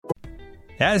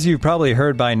As you've probably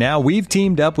heard by now, we've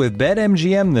teamed up with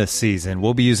BetMGM this season.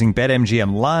 We'll be using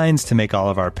BetMGM lines to make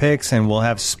all of our picks, and we'll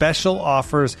have special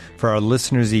offers for our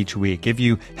listeners each week. If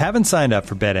you haven't signed up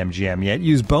for BetMGM yet,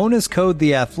 use bonus code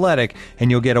The Athletic,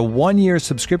 and you'll get a 1-year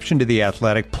subscription to The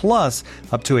Athletic, plus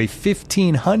up to a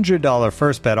 $1,500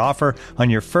 first bet offer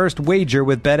on your first wager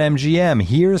with BetMGM.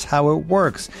 Here's how it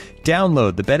works.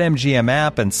 Download the BetMGM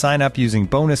app and sign up using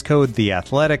bonus code The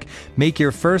Athletic. Make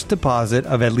your first deposit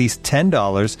of at least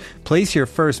 $10. Place your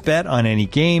first bet on any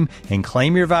game and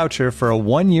claim your voucher for a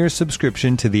 1-year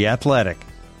subscription to The Athletic.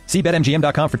 See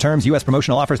BetMGM.com for terms. U.S.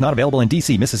 promotional offers not available in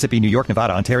D.C., Mississippi, New York,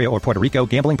 Nevada, Ontario, or Puerto Rico.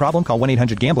 Gambling problem? Call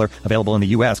 1-800-GAMBLER. Available in the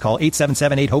U.S. Call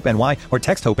 877-8-HOPE-NY or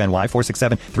text HOPE-NY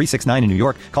 467-369 in New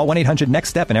York. Call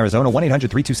 1-800-NEXT-STEP in Arizona.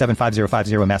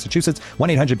 1-800-327-5050 in Massachusetts.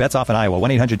 1-800-BETS-OFF in Iowa.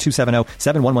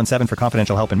 1-800-270-7117 for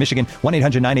confidential help in Michigan.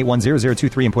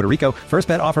 1-800-981-0023 in Puerto Rico. First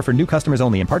bet offer for new customers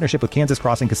only in partnership with Kansas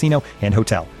Crossing Casino and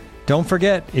Hotel. Don't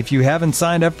forget, if you haven't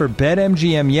signed up for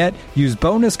BetMGM yet, use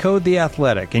bonus code The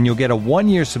Athletic, and you'll get a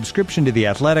 1-year subscription to The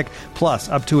Athletic, plus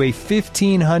up to a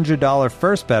 $1,500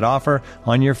 first bet offer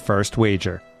on your first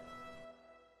wager.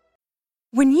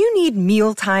 When you need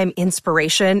mealtime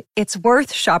inspiration, it's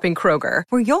worth shopping Kroger,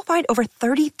 where you'll find over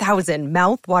 30,000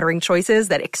 mouth-watering choices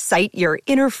that excite your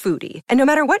inner foodie. And no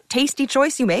matter what tasty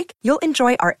choice you make, you'll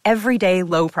enjoy our everyday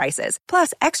low prices,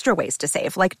 plus extra ways to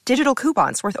save, like digital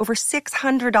coupons worth over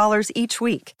 $600 each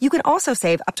week. You can also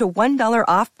save up to $1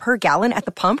 off per gallon at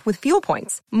the pump with fuel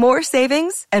points. More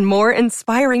savings and more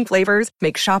inspiring flavors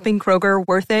make shopping Kroger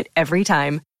worth it every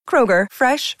time. Kroger,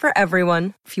 fresh for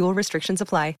everyone. Fuel restrictions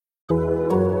apply.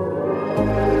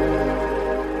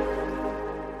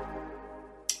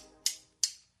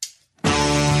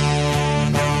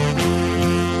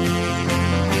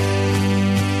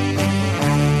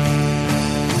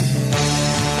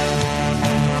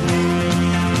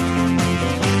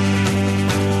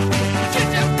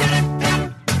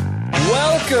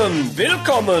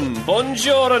 Willkommen,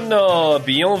 buongiorno,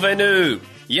 bienvenue,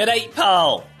 Yerate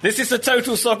pal. This is the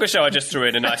Total Soccer Show. I just threw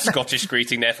in a nice Scottish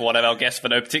greeting there for one of our guests for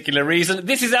no particular reason.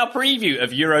 This is our preview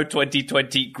of Euro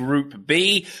 2020 Group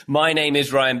B. My name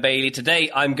is Ryan Bailey.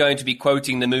 Today I'm going to be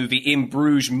quoting the movie In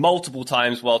Bruges multiple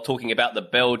times while talking about the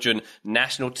Belgian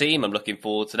national team. I'm looking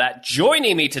forward to that.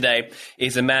 Joining me today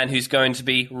is a man who's going to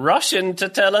be Russian to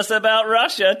tell us about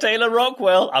Russia, Taylor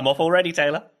Rockwell. I'm off already,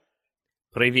 Taylor.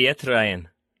 Привет, Ryan.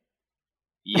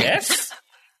 Yes?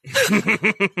 I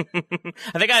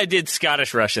think I did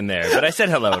Scottish Russian there, but I said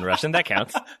hello in Russian. That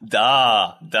counts.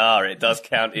 Da, it does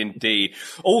count indeed.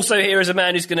 Also here is a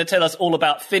man who's going to tell us all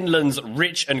about Finland's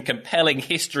rich and compelling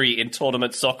history in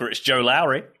tournament soccer. It's Joe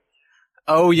Lowry.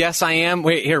 Oh, yes, I am.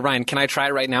 Wait, here, Ryan, can I try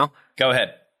it right now? Go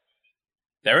ahead.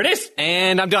 There it is.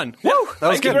 And I'm done. Woo! That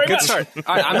was good. Good start.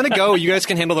 All right, I'm going to go. You guys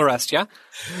can handle the rest, yeah?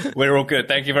 We're all good.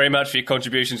 Thank you very much for your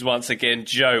contributions once again,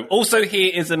 Joe. Also here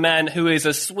is a man who is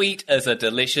as sweet as a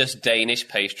delicious Danish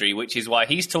pastry, which is why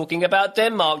he's talking about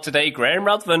Denmark today. Graham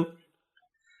Ruthven.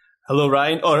 Hello,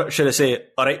 Ryan. Or should I say,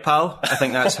 all right, pal? I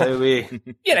think that's how we...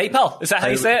 Yeah, hey, pal. Is that how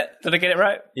you say it? Did I get it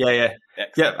right? Yeah.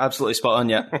 Yeah, absolutely spot on,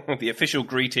 yeah. The official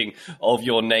greeting of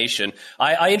your nation.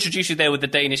 I introduced you there with the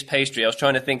Danish pastry. I was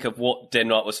trying to think of what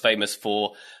Denmark was famous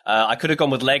for. I could have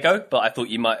gone with Lego, but I thought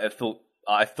you might have thought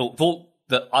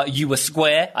that you were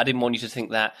square. I didn't want you to think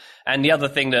that. And the other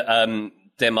thing that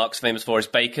Denmark's famous for is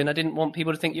bacon. I didn't want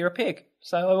people to think you're a pig.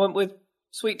 So I went with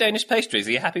sweet Danish pastries.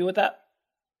 Are you happy with that?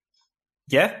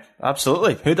 Yeah,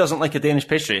 absolutely. Who doesn't like a Danish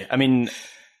pastry? I mean,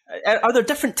 are there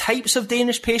different types of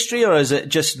Danish pastry, or is it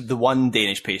just the one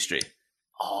Danish pastry?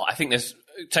 Oh, I think there's...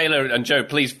 Taylor and Joe,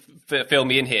 please fill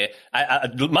me in here.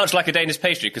 Much like a Danish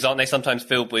pastry, because aren't they sometimes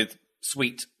filled with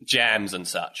sweet jams and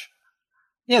such?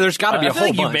 Yeah, there's got to be a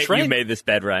whole bunch, right? You made this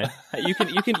bed, Ryan. You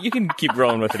can keep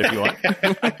rolling with it if you want.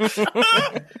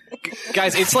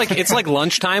 Guys, it's like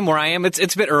lunchtime where I am. It's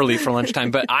a bit early for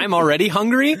lunchtime, but I'm already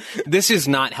hungry. This is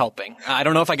not helping. I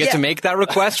don't know if I get to make that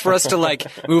request for us to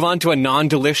move on to a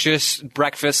non-delicious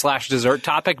breakfast/dessert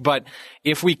topic, but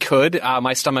if we could,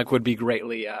 my stomach would be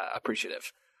greatly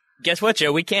appreciative. Guess what,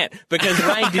 Joe? We can't. Because,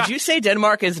 Ryan, did you say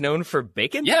Denmark is known for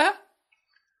bacon? Yeah.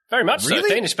 Very much really? so.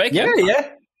 Danish bacon. Yeah.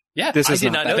 Yeah, I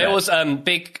did not know. There was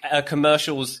big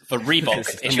commercials for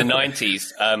Reebok in the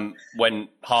 90s when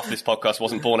half this podcast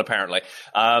wasn't born, apparently,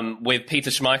 with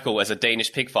Peter Schmeichel as a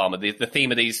Danish pig farmer. The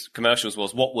theme of these commercials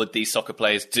was, what would these soccer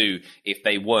players do if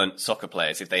they weren't soccer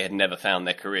players, if they had never found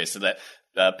their career? So that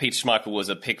Peter Schmeichel was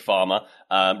a pig farmer.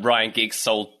 Ryan Giggs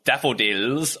sold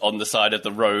daffodils on the side of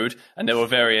the road, and there were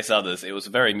various others. It was a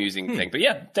very amusing thing. But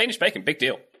yeah, Danish bacon, big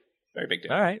deal. Very big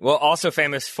deal. All right. Well, also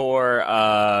famous for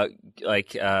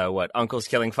uncles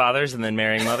killing fathers and then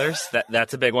marrying mothers.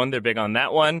 That's a big one. They're big on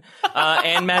that one.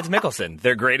 And Mads Mikkelsen,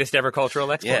 their greatest ever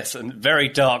cultural exploit. Yes, and very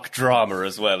dark drama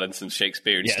as well, and some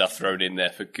Shakespearean stuff thrown in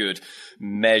there for good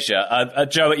measure.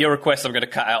 Joe, at your request, I'm going to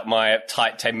cut out my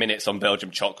tight 10 minutes on Belgium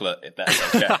chocolate, if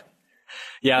that's okay.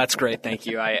 Yeah, that's great. Thank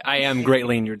you. I am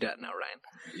greatly in your debt now, Ryan.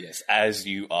 Yes, as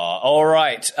you are. All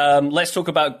right, let's talk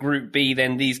about Group B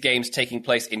then. These games taking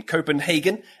place in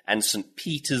Copenhagen and St.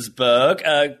 Petersburg.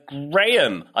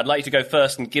 Graham, I'd like you to go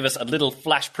first and give us a little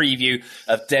flash preview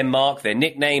of Denmark, their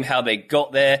nickname, how they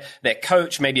got there, their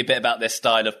coach, maybe a bit about their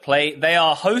style of play. They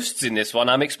are hosts in this one.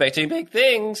 I'm expecting big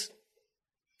things.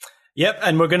 Yep,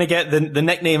 and we're going to get the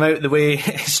nickname out the way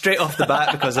straight off the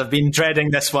bat because I've been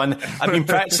dreading this one. I've been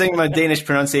practicing my Danish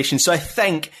pronunciation, so I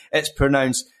think it's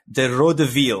pronounced De Rode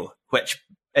Viel, which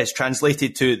is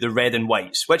translated to the red and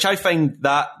whites, which I find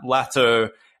that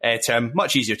latter term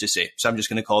much easier to say. So I'm just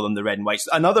going to call them the red and whites.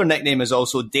 Another nickname is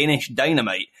also Danish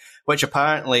Dynamite, which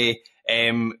apparently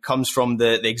comes from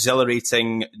the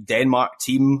exhilarating Denmark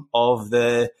team of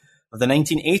the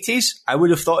 1980s. I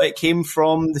would have thought it came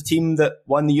from the team that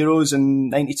won the Euros in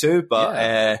 92,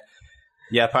 but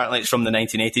yeah, apparently it's from the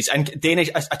 1980s. And Danish,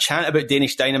 a chant about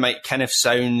Danish Dynamite kind of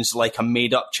sounds like a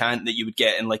made-up chant that you would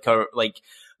get in like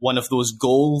one of those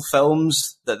goal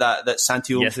films that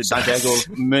Santiago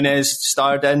Munez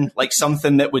starred in, like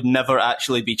something that would never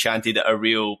actually be chanted at a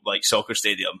real like soccer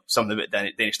stadium, something about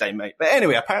Danish Dynamite. But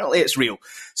anyway, apparently it's real.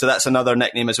 So that's another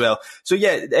nickname as well. So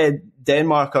yeah,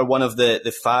 Denmark are one of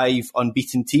the 5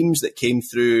 unbeaten teams that came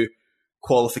through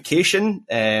qualification.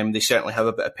 They certainly have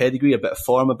a bit of pedigree, a bit of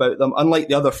form about them. Unlike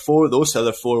the other 4, those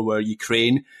other 4 were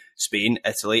Ukraine, Spain,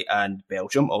 Italy, and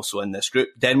Belgium, also in this group.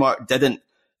 Denmark didn't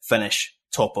finish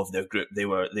top of their group. They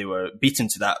were beaten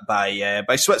to that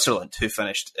by Switzerland, who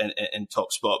finished in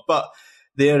top spot. But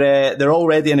they're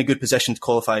already in a good position to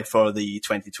qualify for the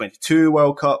 2022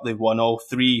 World Cup. They've won all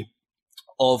 3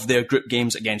 of their group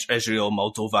games against Israel,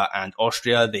 Moldova, and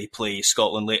Austria. They play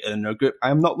Scotland later in their group.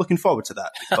 I'm not looking forward to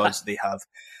that because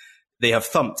they have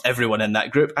thumped everyone in that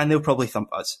group, and they'll probably thump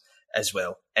us as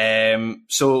well.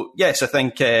 So yes, I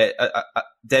think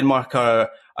Denmark are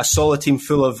a solid team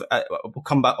full of. We'll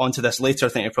come back onto this later. I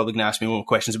think you're probably going to ask me more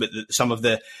questions about some of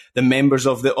the members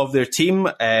of their team.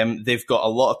 They've got a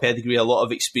lot of pedigree, a lot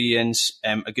of experience,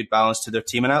 a good balance to their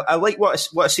team, and I like what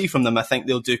I see from them. I think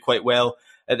they'll do quite well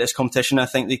at this competition. I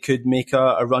think they could make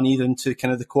a run even to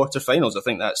kind of the quarterfinals. I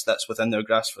think that's within their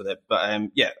grasp for them. But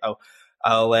I'll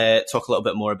talk a little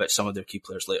bit more about some of their key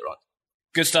players later on.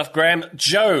 Good stuff, Graham.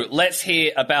 Joe, let's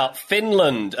hear about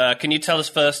Finland. Can you tell us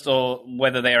first or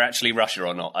whether they are actually Russia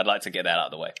or not? I'd like to get that out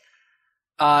of the way.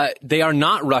 They are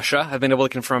not Russia. I've been able to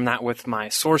confirm that with my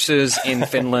sources in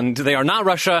Finland. They are not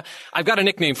Russia. I've got a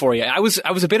nickname for you. I was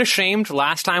a bit ashamed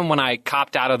last time when I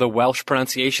copped out of the Welsh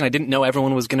pronunciation. I didn't know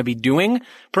everyone was going to be doing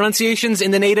pronunciations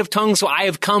in the native tongue, so I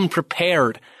have come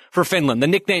prepared for Finland. The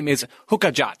nickname is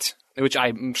Hukajat, which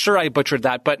I'm sure I butchered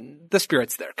that, but the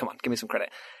spirit's there. Come on, give me some credit.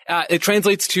 It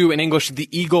translates to, in English, the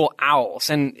eagle owls.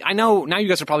 And I know now you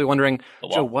guys are probably wondering,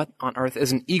 Joe, what on earth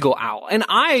is an eagle owl? And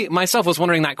I myself was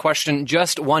wondering that question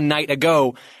just one night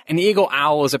ago. An eagle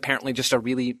owl is apparently just a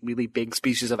really, really big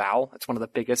species of owl. It's one of the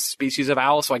biggest species of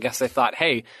owl. So I guess they thought,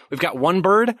 hey, we've got one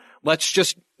bird. Let's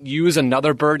just use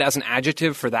another bird as an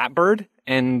adjective for that bird.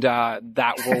 And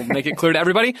that will make it clear to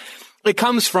everybody. It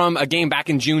comes from a game back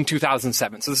in June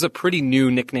 2007. So this is a pretty new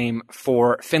nickname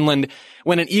for Finland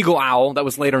when an eagle owl that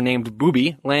was later named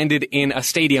Booby landed in a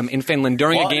stadium in Finland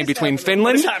during a game between Finland.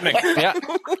 What is happening? Yeah,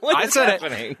 I said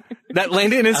it. That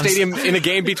landed in a stadium in a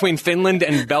game between Finland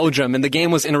and Belgium, and the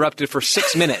game was interrupted for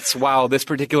 6 minutes while this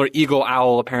particular eagle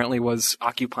owl apparently was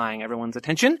occupying everyone's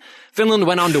attention. Finland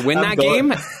went on to win that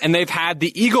game, and they've had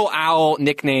the eagle owl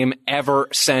nickname ever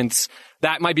since.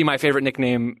 That might be my favorite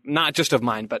nickname, not just of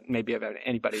mine, but maybe of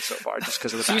anybody so far, just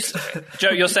because of the backstory.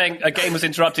 Joe, you're saying a game was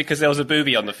interrupted because there was a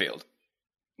booby on the field?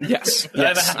 Yes,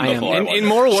 yes, I am. In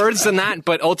more words than that,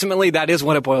 but ultimately that is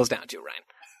what it boils down to, Ryan.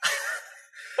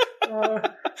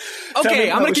 Okay,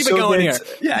 I'm going to keep it going here.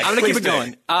 Yeah, I'm going to keep it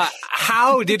going.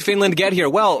 How did Finland get here?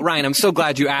 Well, Ryan, I'm so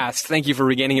glad you asked. Thank you for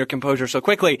regaining your composure so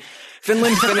quickly.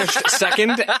 Finland finished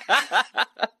second.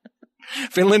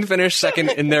 Finland finished second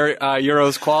in their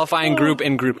Euros qualifying group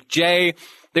in Group J.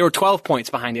 They were 12 points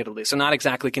behind Italy, so not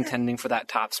exactly contending for that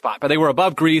top spot. But they were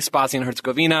above Greece, Bosnia and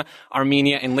Herzegovina,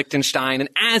 Armenia, and Liechtenstein. And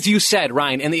as you said,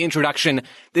 Ryan, in the introduction,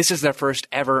 this is their first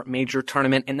ever major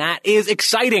tournament, and that is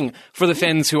exciting for the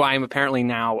Finns, who I am apparently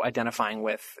now identifying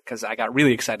with, because I got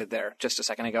really excited there just a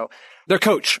second ago. Their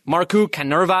coach, Markku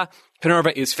Kanerva,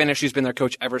 Pennerva is Finnish. He's been their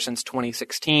coach ever since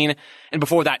 2016. And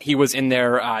before that, he was in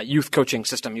their youth coaching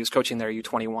system. He was coaching their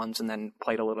U21s and then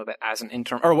played a little bit as an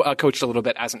interim, or coached a little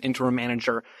bit as an interim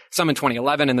manager, some in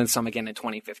 2011 and then some again in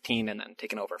 2015 and then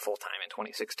taken over full time in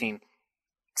 2016.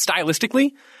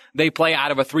 Stylistically, they play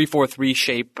out of a 3-4-3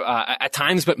 shape at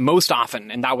times, but most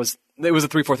often, and it was a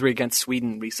 3-4-3 against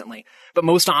Sweden recently, but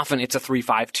most often it's a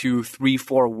 3-5-2,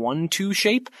 3-4-1-2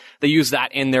 shape. They use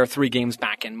that in their 3 games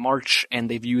back in March, and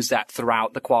they've used that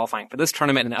throughout the qualifying for this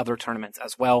tournament and other tournaments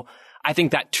as well. I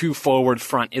think that 2 forward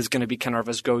front is going to be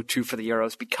Kanerva's go-to for the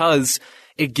Euros because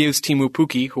it gives Teemu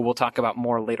Pukki, who we'll talk about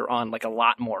more later on, like a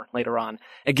lot more later on,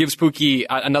 it gives Pukki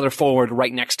another forward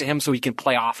right next to him so he can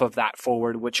play off of that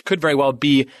forward, which could very well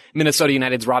be Minnesota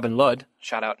United's Robin Lod.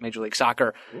 Shout out Major League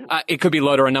Soccer. It could be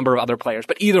Lod or a number of other players.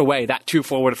 But either way, that 2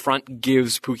 forward front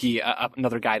gives Pukki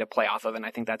another guy to play off of, and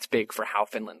I think that's big for how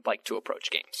Finland like to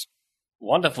approach games.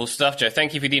 Wonderful stuff, Joe.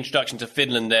 Thank you for the introduction to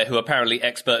Finland there, who are apparently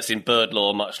experts in bird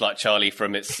law, much like Charlie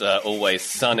from It's Always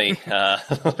Sunny.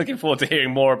 Looking forward to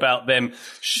hearing more about them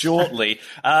shortly.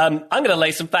 I'm going to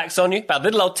lay some facts on you about a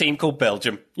little old team called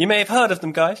Belgium. You may have heard of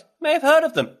them, guys. May have heard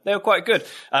of them. They were quite good.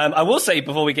 I will say,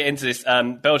 before we get into this,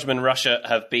 Belgium and Russia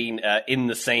have been in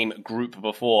the same group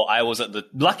before. I was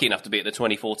lucky enough to be at the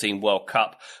 2014 World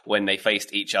Cup when they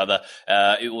faced each other.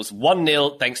 It was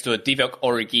 1-0 thanks to a Divock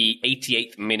Origi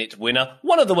 88th minute winner.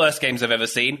 One of the worst games I've ever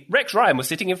seen. Rex Ryan was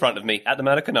sitting in front of me at the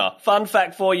Maracanã. Fun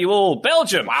fact for you all.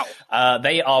 Belgium. Wow.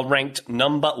 They are ranked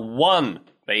number 1.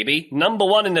 Baby. Number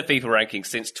 1 in the FIFA rankings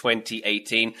since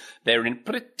 2018. They're in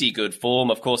pretty good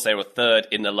form. Of course, they were 3rd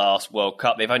in the last World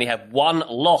Cup. They've only had 1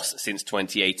 loss since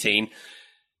 2018.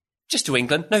 Just to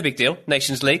England. No big deal.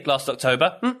 Nations League last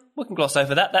October. We can gloss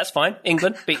over that. That's fine.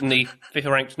 England beating the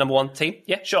FIFA ranked number 1 team.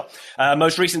 Yeah, sure.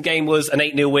 Most recent game was an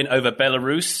 8-0 win over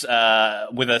Belarus,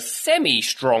 with a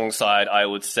semi-strong side, I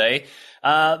would say.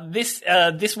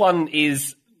 This one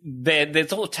is... They're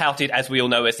sort of touted, as we all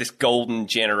know, as this golden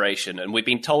generation. And we've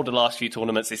been told the last few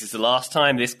tournaments this is the last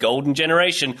time this golden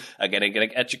generation are going to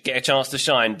get a chance to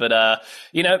shine. But,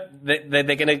 they're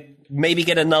going to maybe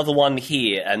get another one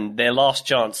here. And their last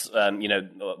chance,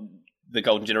 the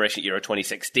Golden Generation Euro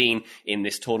 2016 in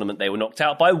this tournament, they were knocked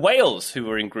out by Wales, who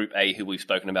were in Group A, who we've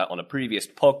spoken about on a previous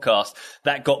podcast.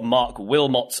 That got Mark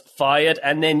Wilmots fired,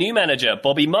 and their new manager,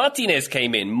 Bobby Martinez,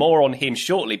 came in. More on him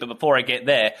shortly, but before I get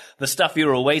there, the stuff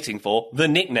you're all waiting for, the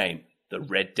nickname. The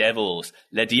Red Devils.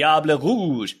 Le Diable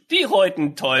Rouge. Die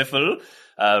Roten Teufel.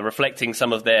 Reflecting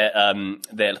some of their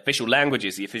official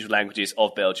languages, the official languages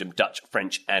of Belgium, Dutch,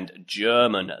 French, and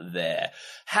German there.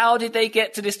 How did they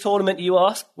get to this tournament, you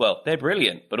ask? Well, they're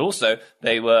brilliant, but also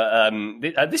they were,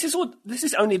 this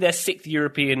is only their 6th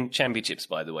European Championships,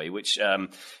 by the way, which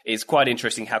is quite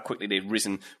interesting how quickly they've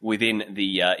risen within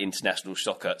the international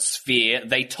soccer sphere.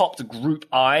 They topped Group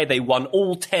I. They won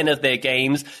all 10 of their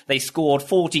games. They scored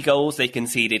 40 goals. They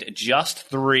conceded just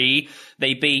 3.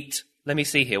 They beat... Let me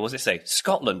see here. What does it say?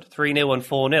 Scotland, 3-0 and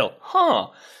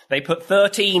 4-0. They put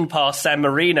 13 past San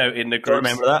Marino in the group.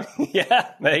 Remember that? Yeah,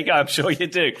 there you go. I'm sure you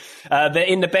do. They're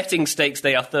in the betting stakes.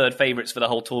 They are 3rd favourites for the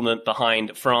whole tournament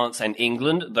behind France and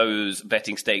England. Those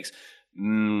betting stakes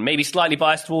maybe slightly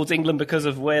biased towards England because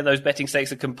of where those betting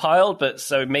stakes are compiled, but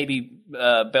so maybe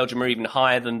Belgium are even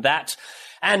higher than that.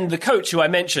 And the coach who I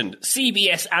mentioned,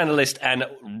 CBS analyst and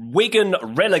Wigan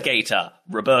relegator,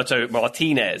 Roberto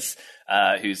Martinez,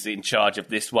 who's in charge of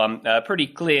this one. Pretty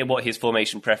clear what his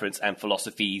formation preference and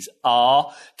philosophies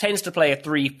are. Tends to play a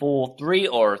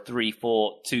 3-4-3 or a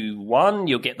 3-4-2-1.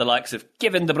 You'll get the likes of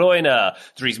Kevin De Bruyne,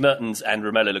 Dries Mertens and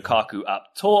Romelu Lukaku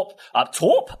up top. Up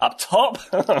top?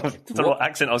 I don't know what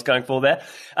accent I was going for there.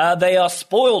 They are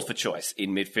spoiled for choice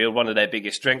in midfield. One of their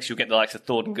biggest strengths. You'll get the likes of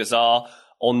Thorgan Hazard.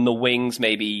 On the wings,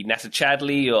 maybe Nacer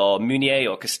Chadli or Meunier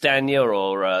or Castagna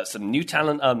or some new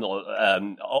talent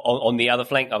on the other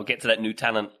flank. I'll get to that new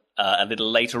talent a little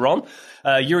later on.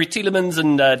 Yuri Tielemans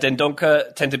and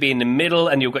Dendoncker tend to be in the middle,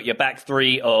 and you've got your back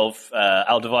 3 of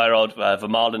Alderweireld,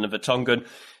 Vermaelen and Vertonghen.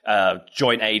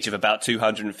 Joint age of about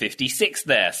 256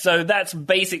 there. So that's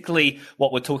basically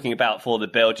what we're talking about for the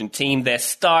Belgian team. Their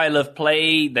style of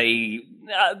play,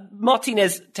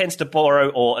 Martinez tends to borrow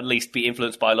or at least be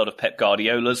influenced by a lot of Pep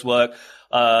Guardiola's work.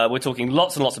 We're talking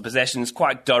lots and lots of possessions,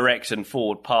 quite direct and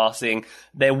forward passing.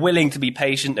 They're willing to be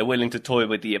patient. They're willing to toy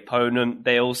with the opponent.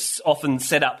 They'll often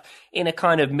set up in a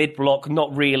kind of mid-block,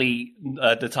 not really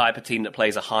the type of team that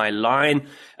plays a high line.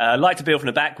 Like to build from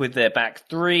the back with their back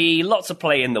 3. Lots of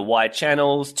play in the wide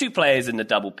channels. 2 players in the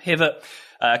double pivot.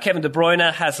 Kevin De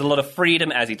Bruyne has a lot of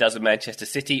freedom, as he does with Manchester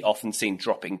City, often seen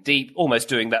dropping deep, almost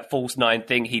doing that false 9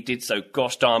 thing. He did so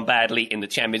gosh darn badly in the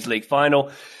Champions League final.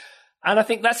 And I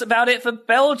think that's about it for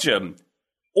Belgium.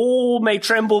 All may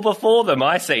tremble before them,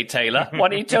 I say, Taylor. Why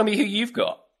don't you tell me who you've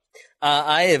got?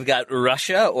 I have got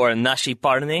Russia, or Nashi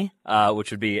Parny,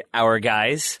 which would be our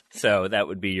guys. So that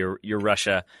would be your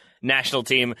Russia national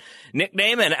team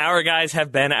nickname, and our guys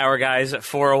have been our guys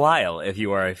for a while if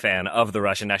you are a fan of the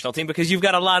Russian national team, because you've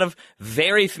got a lot of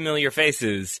very familiar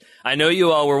faces. I know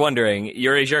you all were wondering,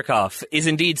 Yuri Zhirkov is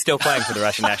indeed still playing for the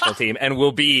Russian national team and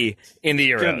will be in the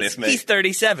Euros. Goodness, he's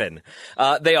 37.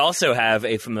 They also have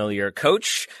a familiar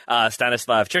coach,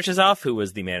 Stanislav Cherchesov, who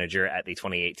was the manager at the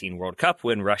 2018 World Cup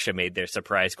when Russia made their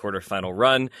surprise quarterfinal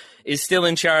run, is still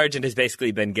in charge and has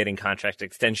basically been getting contract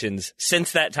extensions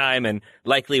since that time, and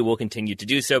likely will continue to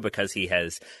do so because he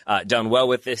has done well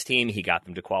with this team. He got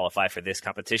them to qualify for this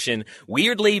competition,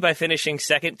 weirdly, by finishing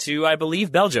second to, I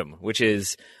believe, Belgium, which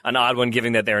is an odd one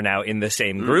given that they're now in the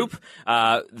same group.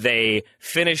 They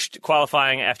finished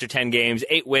qualifying after 10 games,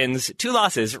 8 wins, 2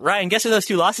 losses. Ryan, guess who those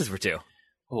 2 losses were to?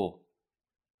 Oh,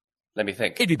 let me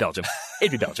think. It'd be Belgium.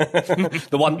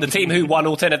 The team who won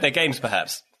all 10 of their games,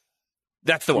 perhaps.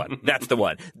 That's the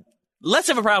one. Less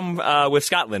of a problem with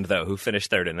Scotland, though, who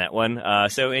finished third in that one.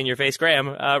 So in your face, Graham,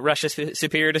 Russia's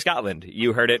superior to Scotland.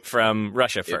 You heard it from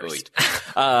Russia first.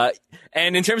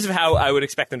 And in terms of how I would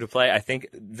expect them to play, I think,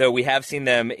 though we have seen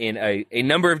them in a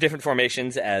number of different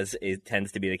formations, as it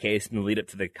tends to be the case in the lead up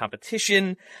to the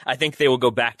competition, I think they will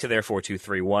go back to their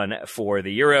 4-2-3-1 for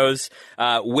the Euros,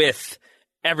 with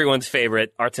everyone's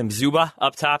favorite, Artem Zuba,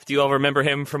 up top. Do you all remember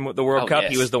him from the World Cup?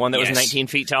 Yes. He was the one that was 19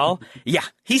 feet tall. Yeah,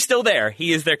 he's still there.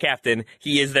 He is their captain.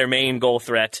 He is their main goal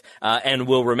threat, and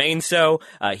will remain so.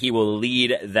 He will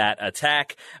lead that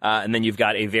attack. And then you've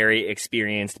got a very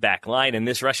experienced back line. And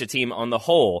this Russia team on the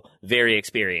whole, very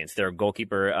experienced. Their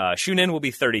goalkeeper, Shunin, will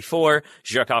be 34,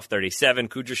 Zhirkov 37,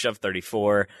 Kudryashov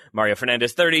 34, Mario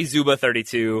Fernandez 30, Zuba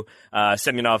 32,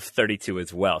 Semyonov 32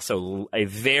 as well. So a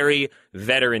very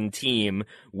veteran team,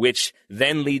 which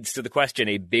then leads to the question,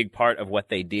 a big part of what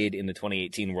they did in the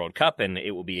 2018 World Cup, and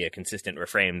it will be a consistent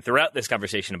refrain throughout this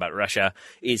conversation about Russia,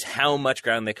 is how much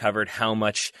ground they covered, how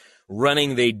much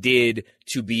running they did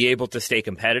to be able to stay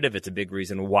competitive. It's a big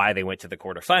reason why they went to the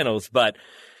quarterfinals, but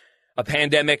a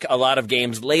pandemic, a lot of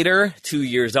games later, 2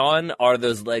 years on, are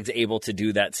those legs able to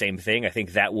do that same thing? I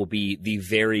think that will be the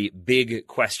very big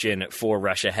question for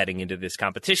Russia heading into this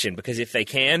competition, because if they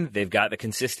can, they've got the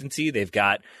consistency, they've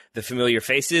got the familiar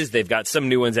faces, they've got some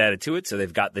new ones added to it, so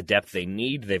they've got the depth they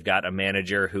need, they've got a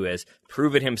manager who has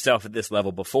proven himself at this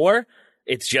level before.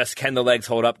 It's just, can the legs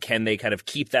hold up? Can they kind of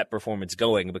keep that performance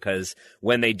going? Because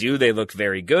when they do, they look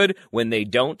very good. When they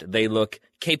don't, they look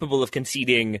capable of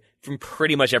conceding from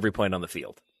pretty much every point on the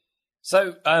field.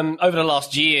 So, over the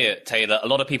last year, Taylor, a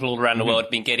lot of people all around the world have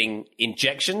been getting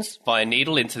injections via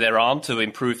needle into their arm to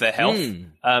improve their health.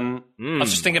 I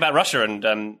was just thinking about Russia and,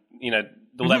 all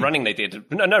that running they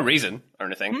did. No reason or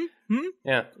anything.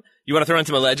 Yeah. You want to throw in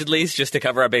some allegedlys just to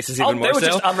cover our bases even more so? They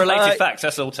were just unrelated facts.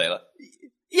 That's all, Taylor.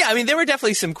 Yeah, I mean, there were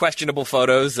definitely some questionable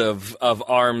photos of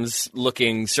arms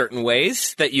looking certain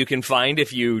ways that you can find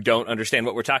if you don't understand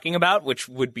what we're talking about, which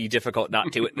would be difficult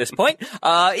not to at this point.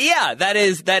 Yeah, that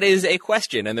is a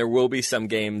question, and there will be some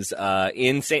games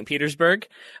in St. Petersburg.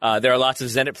 There are lots of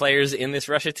Zenit players in this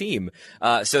Russia team,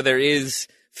 so there is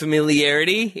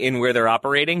familiarity in where they're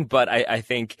operating, but I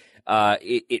think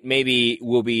it maybe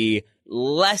will be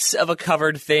less of a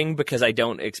covered thing because I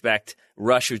don't expect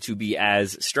Russia to be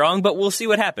as strong, but we'll see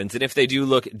what happens. And if they do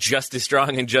look just as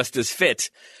strong and just as fit,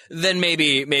 then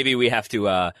maybe we have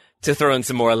to throw in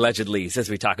some more allegedlys as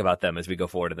we talk about them as we go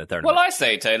forward in the tournament. Well, I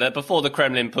say, Taylor, before the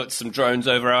Kremlin puts some drones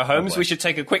over our homes, we should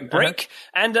take a quick break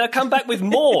and come back with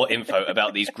more info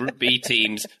about these Group B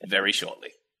teams very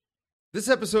shortly. This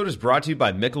episode is brought to you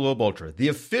by Michelob Ultra, the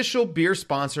official beer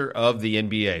sponsor of the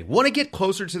NBA. Want to get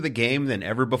closer to the game than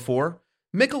ever before?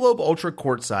 Michelob Ultra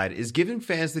Courtside is giving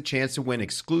fans the chance to win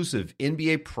exclusive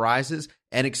NBA prizes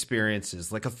and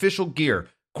experiences like official gear,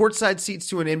 courtside seats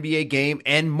to an NBA game,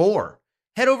 and more.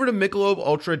 Head over to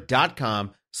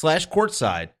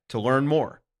MichelobUltra.com/courtside to learn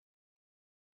more.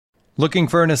 Looking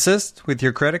for an assist with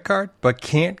your credit card, but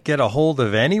can't get a hold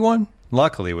of anyone?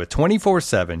 Luckily, with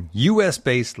 24/7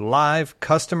 U.S.-based live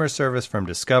customer service from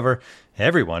Discover,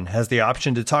 everyone has the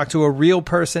option to talk to a real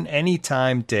person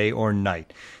anytime, day or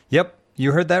night. Yep,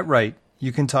 you heard that right.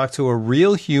 You can talk to a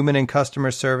real human in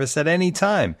customer service at any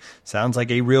time. Sounds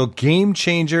like a real game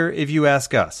changer if you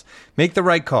ask us. Make the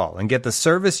right call and get the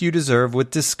service you deserve with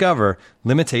Discover.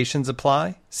 Limitations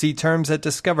apply. See terms at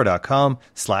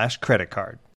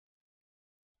discover.com/creditcard.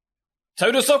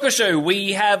 Total Soccer Show,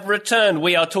 we have returned.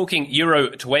 We are talking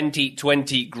Euro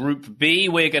 2020 Group B.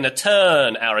 We're going to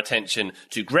turn our attention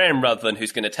to Graham Ruthven,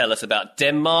 who's going to tell us about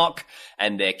Denmark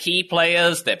and their key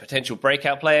players, their potential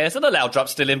breakout players. Are the Laudrup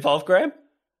still involved, Graham?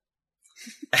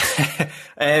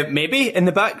 Maybe in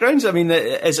the background. I mean,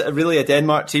 is it really a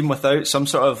Denmark team without some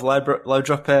sort of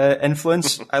Laudrup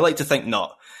influence? I like to think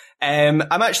not. I'm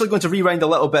actually going to rewind a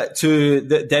little bit to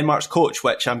Denmark's coach,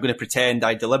 which I'm going to pretend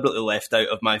I deliberately left out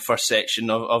of my first section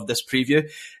of this preview.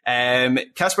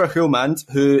 Kasper Hjulmand,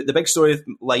 who the big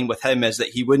storyline with him is that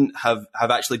he wouldn't have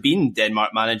actually been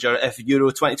Denmark manager if Euro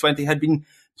 2020 had been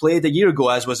played a year ago,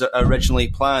 as was originally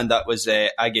planned. That was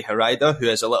Agi Hareide, who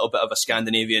is a little bit of a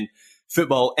Scandinavian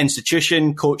football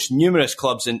institution, coached numerous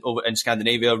clubs in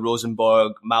Scandinavia,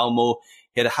 Rosenborg, Malmo.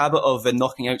 He had a habit of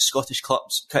knocking out Scottish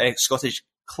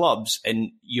clubs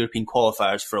in European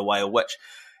qualifiers for a while, which,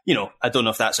 you know, I don't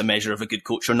know if that's a measure of a good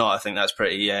coach or not. I think that's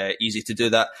pretty easy to do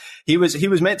that. He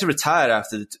was meant to retire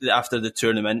after the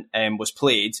tournament was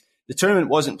played. The tournament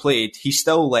wasn't played. He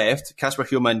still left. Kasper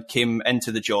Hjulmand came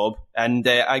into the job, and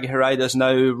Agi Hareide is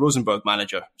now Rosenborg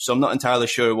manager. So I'm not entirely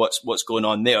sure what's going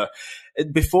on there.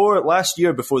 Last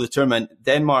year, before the tournament,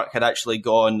 Denmark had actually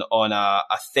gone on a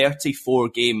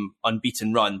 34-game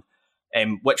unbeaten run,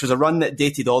 which was a run that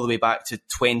dated all the way back to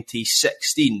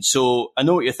 2016. So I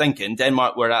know what you're thinking.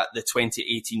 Denmark were at the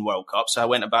 2018 World Cup, so I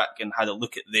went back and had a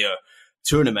look at their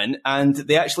tournament, and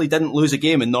they actually didn't lose a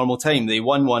game in normal time. They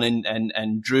won one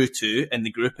and drew two in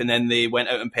the group, and then they went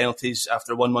out in penalties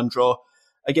after a 1-1 draw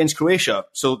against Croatia.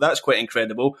 So that's quite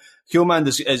incredible. Hjulmand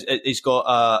has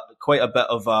got quite a bit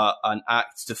of an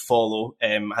act to follow.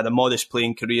 Had a modest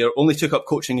playing career, only took up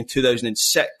coaching in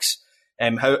 2006.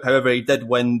 However, he did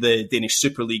win the Danish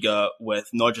Superliga with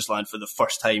Nordsjælland for the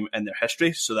first time in their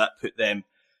history, so that put them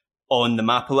on the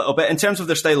map a little bit. In terms of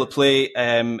their style of play,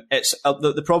 it's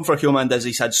the problem for Hjulmand is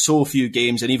he's had so few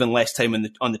games and even less time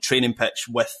on the training pitch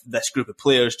with this group of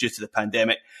players due to the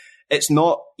pandemic. It's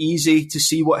not easy to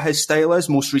see what his style is.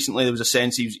 Most recently, there was a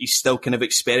sense he's still kind of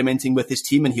experimenting with his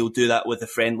team, and he'll do that with the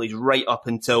friendlies right up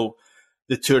until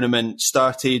the tournament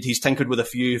started. He's tinkered with a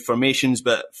few formations,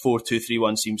 but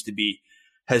 4-2-3-1 seems to be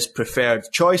his preferred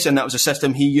choice, and that was a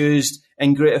system he used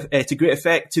to great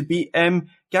effect to beat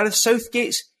Gareth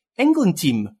Southgate's England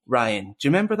team. Ryan, do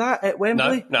you remember that at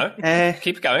Wembley? No.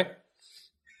 Keep going.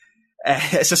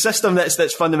 It's a system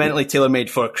that's fundamentally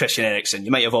tailor-made for Christian Eriksen.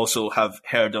 You might have also have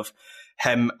heard of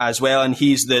him as well, and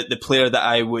he's the player that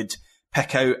I would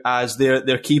pick out as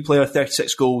their key player.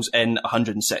 36 goals in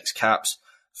 106 caps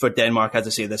for Denmark. As I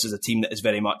say, this is a team that is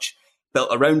very much built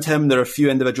around him. There are a few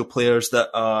individual players that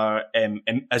are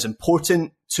as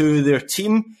important to their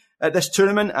team at this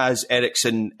tournament as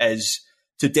Eriksen is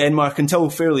to Denmark. Until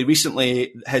fairly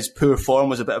recently, his poor form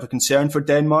was a bit of a concern for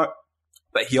Denmark,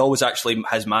 but he always actually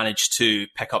has managed to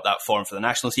pick up that form for the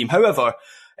national team. However,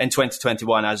 in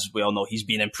 2021, as we all know, he's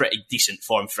been in pretty decent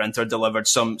form for Inter, delivered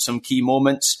some key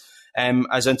moments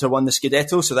as Inter won the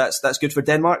Scudetto, so that's good for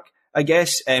Denmark, I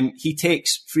guess. He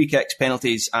takes free kicks,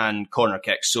 penalties and corner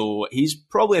kicks, so he's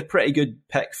probably a pretty good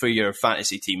pick for your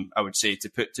fantasy team, I would say, to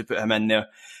put him in there.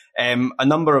 A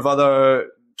number of other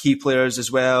key players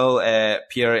as well.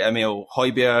 Pierre-Emile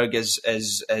Højbjerg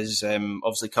is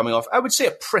obviously coming off, I would say,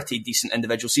 a pretty decent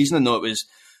individual season. I know it was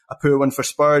a poor one for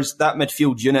Spurs. That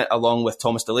midfield unit, along with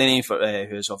Thomas Delaney,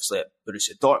 who is obviously at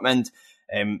Borussia Dortmund,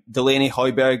 Delaney,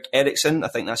 Højbjerg, Eriksen, I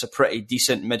think that's a pretty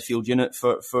decent midfield unit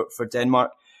for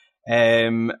Denmark.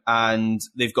 And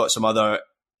they've got some other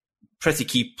pretty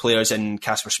key players in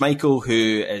Kasper Schmeichel,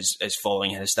 who is following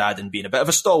his dad and being a bit of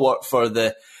a stalwart for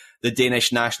the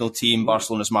Danish national team.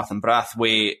 Barcelona's Martin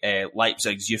Braithwaite,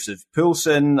 Leipzig's Yusuf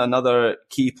Poulsen, another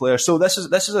key player. So this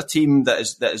is a team that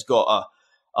has got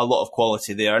a lot of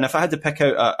quality there. And if I had to pick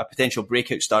out a potential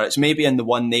breakout star, it's maybe in the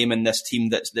one name in this team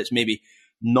that's maybe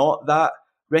not that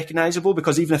recognisable,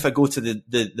 because even if I go to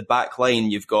the back line,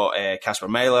 you've got Kasper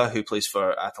Mæhle, who plays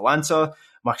for Atalanta,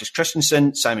 Marcus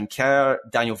Christensen, Simon Kjær,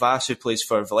 Daniel Vass, who plays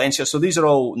for Valencia. So these are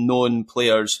all known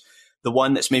players. The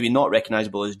one that's maybe not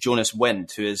recognisable is Jonas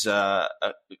Wind, who is a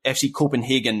FC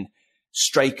Copenhagen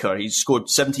striker. He's scored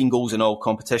 17 goals in all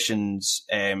competitions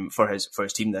for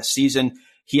his team this season.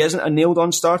 He isn't a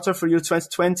nailed-on starter for Euro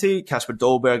 2020. Kasper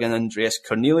Dolberg and Andreas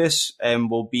Cornelius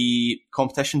will be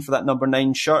competition for that number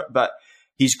 9 shirt, but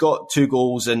he's got 2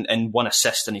 goals and 1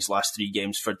 assist in his last 3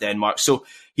 games for Denmark. So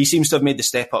he seems to have made the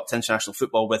step up to international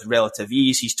football with relative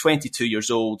ease. He's 22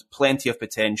 years old, plenty of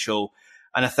potential.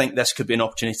 And I think this could be an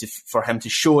opportunity for him to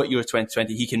show at Euro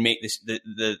 2020 he can make this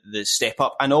the step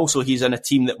up. And also he's in a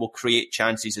team that will create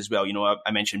chances as well. You know,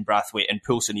 I mentioned Brathwaite and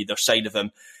Poulsen either side of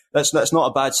him. That's not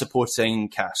a bad supporting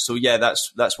cast. So yeah,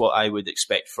 that's what I would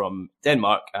expect from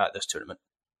Denmark at this tournament.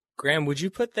 Graham, would you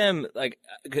put them, like,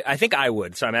 I think I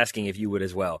would, so I'm asking if you would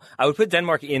as well. I would put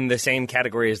Denmark in the same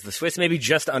category as the Swiss, maybe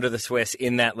just under the Swiss,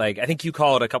 in that, like, I think you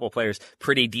called a couple players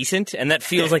pretty decent, and that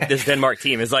feels like this Denmark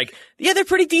team is like, yeah, they're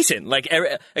pretty decent. Like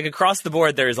across the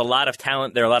board, there's a lot of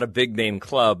talent, there are a lot of big name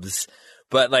clubs,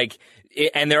 but like,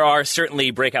 and there are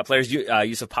certainly breakout players.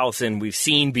 Yusuf Poulsen, we've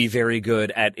seen be very good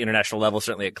at international level,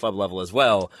 certainly at club level as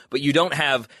well. But you don't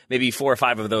have maybe 4 or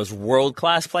 5 of those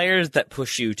world-class players that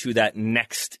push you to that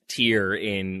next tier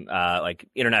in like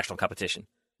international competition.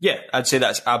 Yeah, I'd say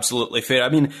that's absolutely fair. I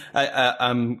mean,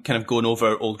 I'm kind of going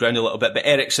over old ground a little bit, but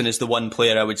Eriksson is the one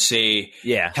player I would say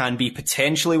can be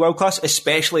potentially world-class,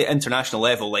 especially at international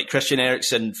level. Like Christian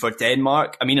Eriksen for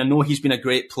Denmark, I mean, I know he's been a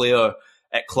great player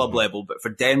at club level, but for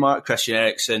Denmark, Christian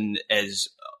Eriksen is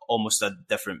almost a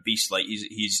different beast. Like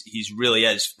he's really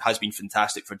has been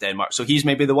fantastic for Denmark. So he's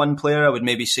maybe the one player I would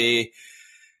maybe say.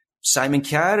 Simon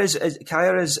Kjaer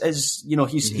is you know,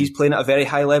 he's playing at a very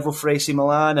high level for AC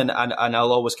Milan, and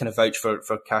I'll always kind of vouch for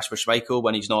Kasper Schmeichel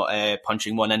when he's not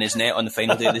punching one in his net on the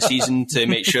final day of the season to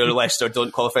make sure Leicester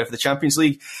don't qualify for the Champions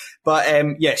League. But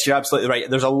yes, you're absolutely right.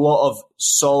 There's a lot of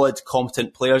solid,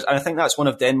 competent players, and I think that's one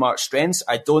of Denmark's strengths.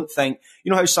 I don't think,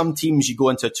 you know how some teams you go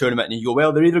into a tournament and you go,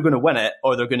 well, they're either going to win it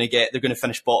or they're going to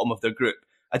finish bottom of their group.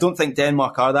 I don't think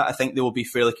Denmark are that. I think they will be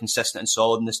fairly consistent and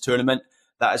solid in this tournament.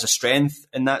 That is a strength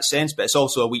in that sense, but it's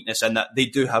also a weakness in that they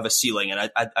do have a ceiling,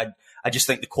 and I just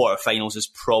think the quarterfinals is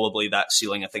probably that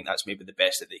ceiling. I think that's maybe the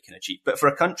best that they can achieve. But for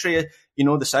a country, you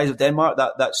know, the size of Denmark,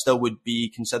 that still would be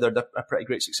considered a pretty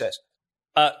great success.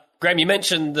 Graham, you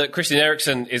mentioned that Christian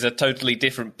Eriksen is a totally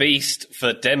different beast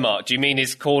for Denmark. Do you mean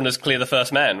his corners clear the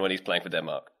first man when he's playing for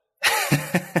Denmark?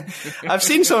 I've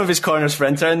seen some of his corners for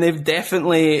Inter, and they've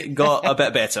definitely got a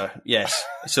bit better. Yes,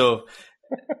 so.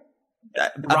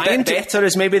 Ryan better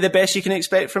is maybe the best you can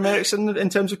expect from Eriksen in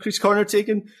terms of crease corner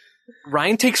taking.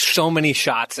 Ryan takes so many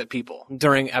shots at people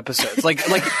during episodes, like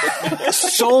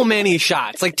so many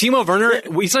shots. Like Timo Werner,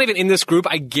 he's not even in this group.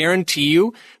 I guarantee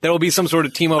you there will be some sort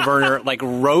of Timo Werner like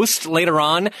roast later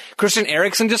on. Christian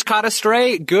Eriksen just caught a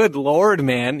stray. Good Lord,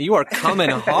 man, you are coming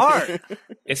hard.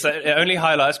 It only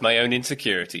highlights my own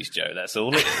insecurities, Joe. That's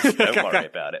all it is. Don't worry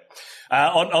about it.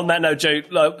 On that note,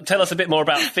 Joe, tell us a bit more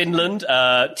about Finland.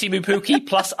 Teemu Pukki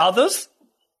plus others?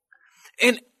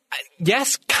 And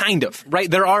yes, kind of,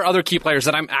 right? There are other key players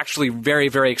that I'm actually very,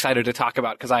 very excited to talk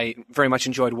about because I very much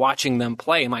enjoyed watching them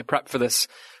play in my prep for this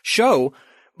show.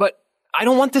 But I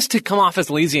don't want this to come off as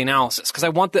lazy analysis because I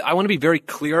want to be very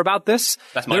clear about this.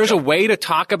 There's a way to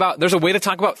talk about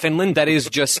Finland that is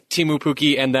just Teemu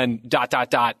Pukki and then ...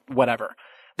 whatever.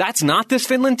 That's not this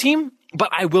Finland team, but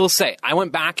I will say I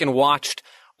went back and watched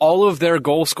all of their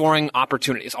goal scoring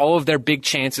opportunities, all of their big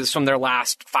chances from their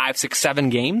last 5, 6, 7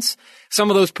 games. Some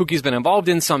of those Pukki's been involved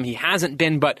in, some he hasn't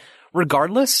been, but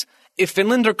regardless, if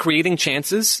Finland are creating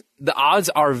chances, the odds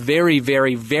are very,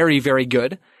 very, very, very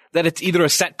good that it's either a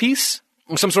set piece,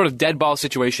 some sort of dead ball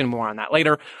situation, more on that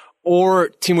later, or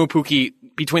Teemu Pukki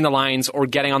between the lines or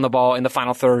getting on the ball in the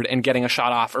final third and getting a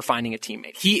shot off or finding a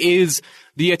teammate. He is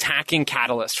the attacking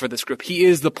catalyst for this group. He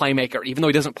is the playmaker. Even though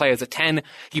he doesn't play as a 10,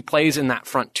 he plays in that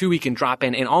front two. He can drop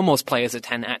in and almost play as a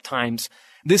 10 at times.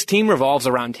 This team revolves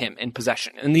around him in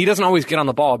possession. And he doesn't always get on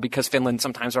the ball because Finland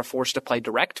sometimes are forced to play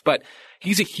direct, but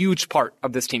he's a huge part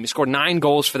of this team. He scored 9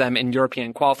 goals for them in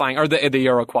European qualifying, or the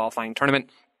Euro qualifying tournament.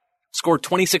 Scored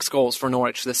 26 goals for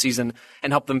Norwich this season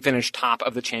and helped them finish top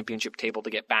of the championship table to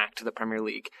get back to the Premier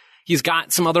League. He's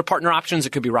got some other partner options.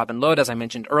 It could be Robin Lod, as I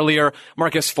mentioned earlier.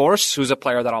 Marcus Forss, who's a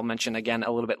player that I'll mention again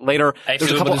a little bit later.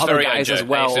 There's a couple other guys as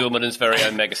well. Filmanen's very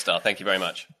own megastar. Thank you very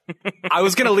much. I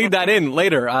was going to lead that in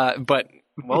later, but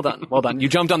well done. Well done. You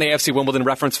jumped on the AFC Wimbledon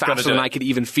reference faster than I could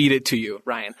even feed it to you,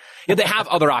 Ryan. Yeah, they have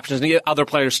other options. And other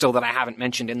players still that I haven't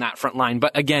mentioned in that front line.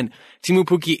 But again, Teemu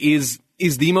Pukki is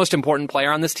the most important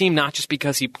player on this team, not just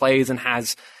because he plays and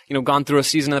has, gone through a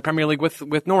season in the Premier League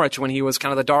with Norwich when he was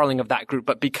kind of the darling of that group,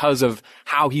 but because of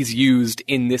how he's used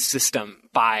in this system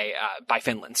by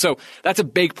Finland. So that's a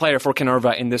big player for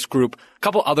Kanerva in this group. A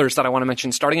couple others that I want to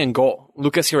mention starting in goal.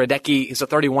 Lukas Hradecky is a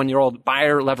 31-year-old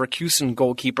Bayer Leverkusen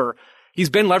goalkeeper. He's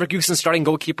been Leverkusen's starting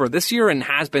goalkeeper this year and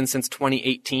has been since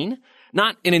 2018.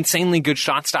 Not an insanely good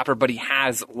shot stopper, but he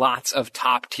has lots of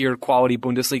top-tier quality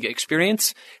Bundesliga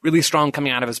experience. Really strong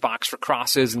coming out of his box for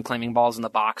crosses and claiming balls in the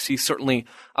box. He's certainly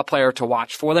a player to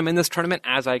watch for them in this tournament,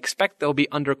 as I expect they'll be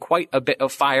under quite a bit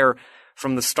of fire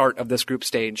from the start of this group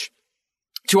stage.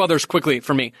 Two others quickly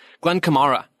for me. Glenn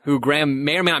Kamara, who Graham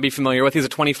may or may not be familiar with. He's a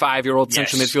 25-year-old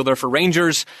central midfielder for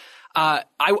Rangers. I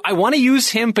want to use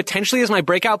him potentially as my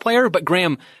breakout player, but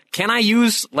Graham, can I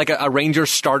use like a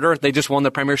Rangers starter? They just won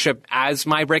the Premiership as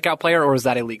my breakout player, or is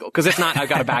that illegal? Because if not, I've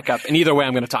got a backup. And either way,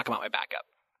 I'm going to talk about my backup.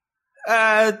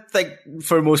 I think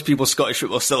for most people, Scottish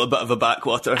football's still a bit of a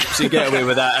backwater, so you get away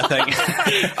with that, I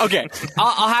think. Okay,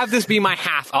 I'll have this be my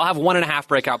half. I'll have 1.5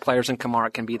 breakout players, and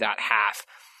Kamara can be that half.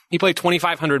 He played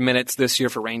 2,500 minutes this year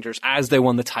for Rangers as they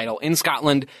won the title in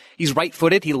Scotland. He's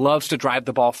right-footed. He loves to drive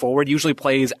the ball forward. Usually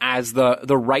plays as the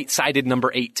right-sided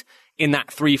number 8 in that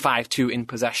 3-5-2 in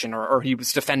possession, or he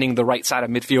was defending the right side of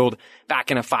midfield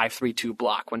back in a 5-3-2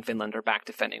 block when Finland are back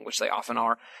defending, which they often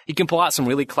are. He can pull out some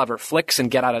really clever flicks and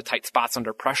get out of tight spots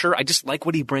under pressure. I just like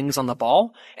what he brings on the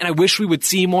ball, and I wish we would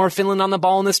see more Finland on the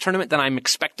ball in this tournament than I'm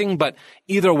expecting, but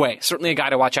either way, certainly a guy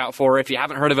to watch out for. If you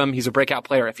haven't heard of him, he's a breakout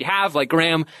player. If you have, like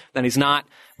Graham, then he's not.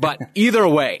 But either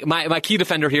way, my key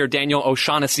defender here, Daniel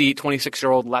O'Shaughnessy,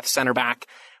 26-year-old left center back,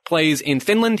 plays in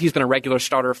Finland. He's been a regular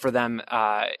starter for them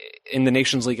in the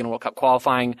Nations League and World Cup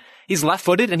qualifying. He's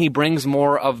left-footed, and he brings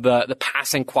more of the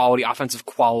passing quality, offensive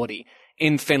quality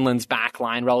in Finland's back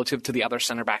line relative to the other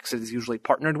center backs that he's usually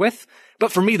partnered with.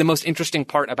 But for me, the most interesting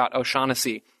part about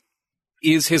O'Shaughnessy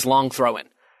is his long throw-in.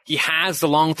 He has the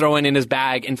long throw-in in his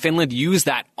bag, and Finland used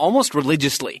that almost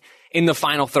religiously in the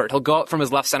final third. He'll go up from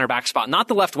his left center back spot, not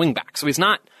the left wing back. So he's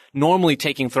not normally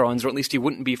taking throw-ins, or at least he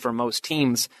wouldn't be for most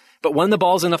teams. But when the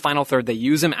ball's in the final third, they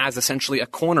use him as essentially a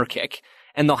corner kick,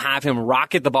 and they'll have him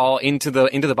rocket the ball into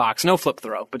the box. No flip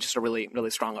throw, but just a really,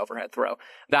 really strong overhead throw.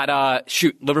 That,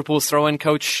 Liverpool's throw-in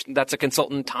coach, that's a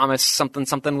consultant, Thomas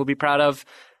something will be proud of.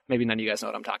 Maybe none of you guys know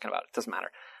what I'm talking about. It doesn't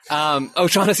matter.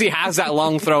 O'Shaughnessy has that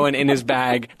long throw-in in his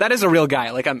bag. That is a real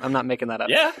guy. Like, I'm not making that up.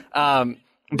 Yeah.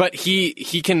 But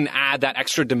he can add that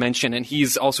extra dimension, and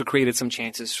he's also created some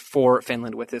chances for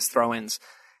Finland with his throw-ins.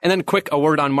 And then a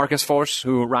word on Marcus Forss,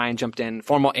 who Ryan jumped in,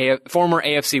 former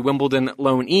AFC Wimbledon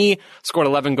loanee, scored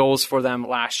 11 goals for them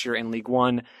last year in League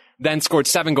One, then scored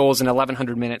 7 goals in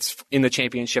 1,100 minutes in the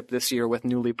championship this year with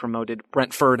newly promoted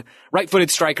Brentford. Right-footed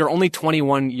striker, only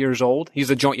 21 years old. He's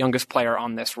the joint youngest player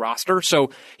on this roster. So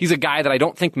he's a guy that I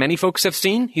don't think many folks have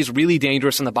seen. He's really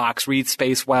dangerous in the box, reads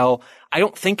space well. I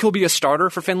don't think he'll be a starter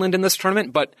for Finland in this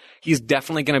tournament, but he's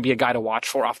definitely going to be a guy to watch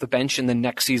for off the bench in the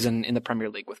next season in the Premier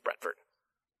League with Brentford.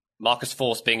 Marcus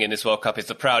Forss being in this World Cup is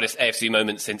the proudest AFC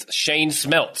moment since Shane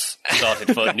Smeltz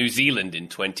started for New Zealand in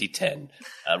 2010.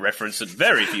 A reference that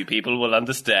very few people will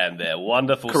understand there.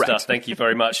 Wonderful stuff. Thank you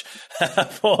very much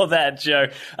for that, Joe.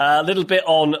 A little bit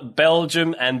on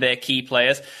Belgium and their key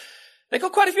players. They've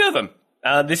got quite a few of them.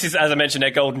 This is, as I mentioned,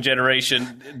 their golden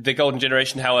generation. The golden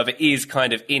generation, however, is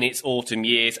kind of in its autumn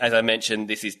years. As I mentioned,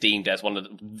 this is deemed as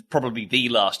probably the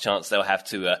last chance they'll have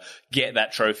to get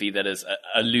that trophy that has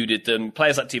eluded them.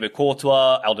 Players like Thibaut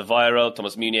Courtois, Alderweireld,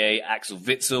 Thomas Meunier, Axel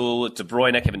Witsel,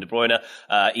 Kevin De Bruyne,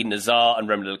 Eden Hazard, and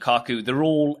Romelu Lukaku. They're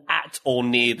all at or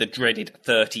near the dreaded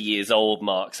 30 years old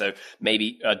mark, so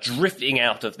maybe drifting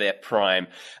out of their prime.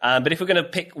 But if we're going to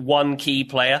pick one key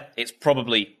player, it's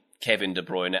probably Kevin De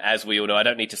Bruyne. As we all know, I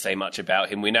don't need to say much about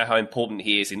him. We know how important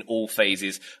he is in all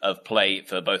phases of play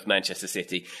for both Manchester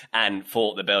City and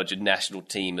for the Belgian national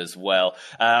team as well.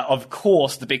 Of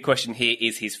course, the big question here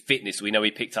is his fitness. We know he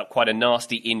picked up quite a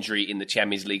nasty injury in the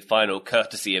Champions League final,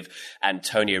 courtesy of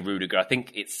Antonio Rudiger. I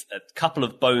think it's a couple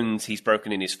of bones he's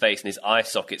broken in his face and his eye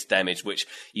sockets damaged, which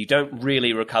you don't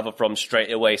really recover from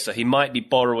straight away. So he might be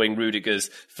borrowing Rudiger's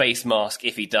face mask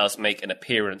if he does make an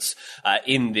appearance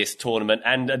in this tournament.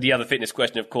 And the other fitness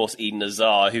question, of course, Eden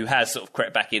Hazard, who has sort of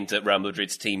crept back into Real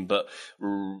Madrid's team, but,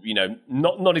 you know,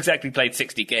 not exactly played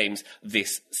 60 games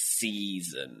this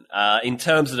season. In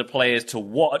terms of the players to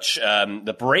watch,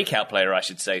 the breakout player, I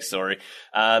should say,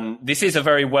 this is a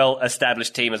very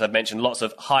well-established team, as I've mentioned, lots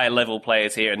of higher-level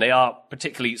players here, and they are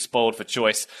particularly spoiled for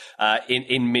choice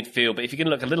in midfield. But if you can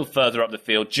look a little further up the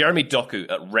field, Jeremy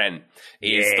Doku at Rennes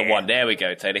is the one. There we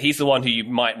go, Taylor. He's the one who you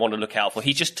might want to look out for.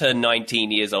 He just turned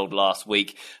 19 years old last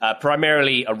week.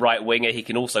 Primarily a right winger. He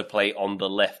can also play on the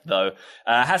left, though.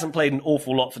 Hasn't played an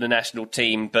awful lot for the national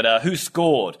team, but who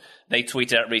scored? They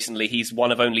tweeted out recently he's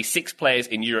one of only 6 players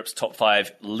in Europe's top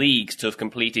 5 leagues to have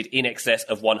completed in excess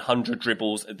of 100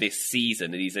 dribbles this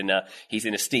season. And he's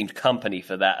in esteemed company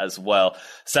for that as well.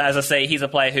 So as I say, he's a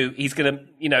player who he's got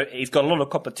a lot of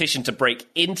competition to break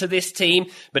into this team.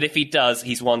 But if he does,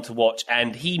 he's one to watch.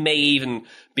 And he may even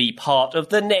be part of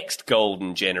the next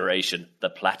golden generation. The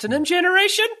platinum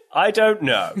generation? I don't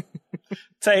know.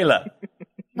 Taylor,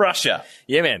 Russia.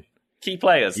 Yeah, man. Key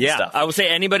players and stuff. I would say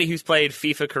anybody who's played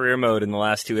FIFA career mode in the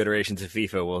last 2 iterations of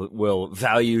FIFA will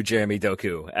value Jeremy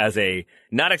Doku as a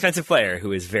not expensive player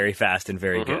who is very fast and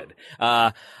very good.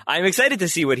 I'm excited to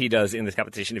see what he does in this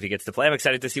competition if he gets to play. I'm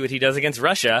excited to see what he does against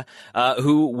Russia,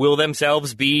 who will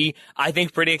themselves be, I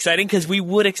think, pretty exciting because we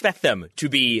would expect them to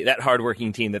be that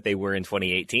hardworking team that they were in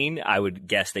 2018. I would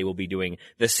guess they will be doing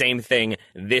the same thing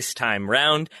this time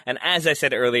round. And as I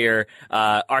said earlier,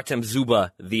 Artem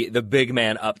Zuba, the big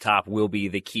man up top, will be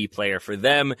the key player for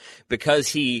them because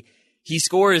he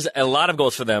scores a lot of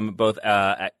goals for them, both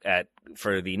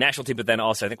for the national team, but then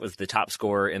also I think was the top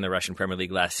scorer in the Russian Premier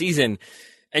League last season.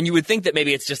 And you would think that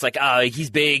maybe it's just like, he's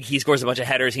big, he scores a bunch of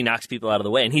headers, he knocks people out of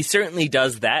the way. And he certainly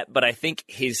does that, but I think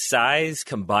his size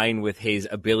combined with his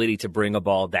ability to bring a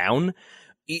ball down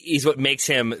is what makes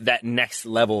him that next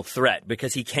level threat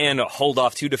because he can hold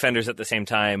off two defenders at the same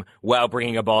time while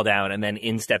bringing a ball down and then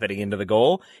instepping into the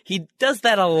goal. He does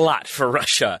that a lot for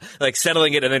Russia, like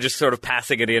settling it and then just sort of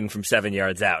passing it in from 7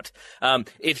 yards out.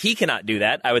 If he cannot do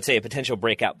that, I would say a potential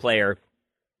breakout player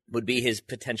would be his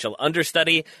potential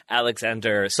understudy,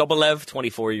 Alexander Sobolev,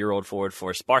 24-year-old forward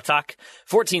for Spartak.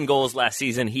 14 goals last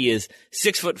season. He is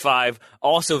 6'5",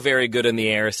 also very good in the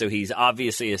air, so he's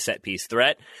obviously a set-piece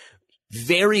threat.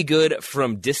 Very good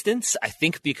from distance, I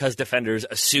think because defenders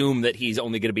assume that he's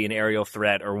only going to be an aerial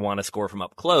threat or want to score from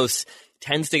up close.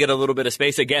 Tends to get a little bit of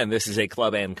space. Again, this is a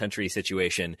club and country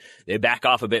situation. They back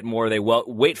off a bit more. They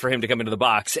wait for him to come into the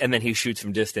box, and then he shoots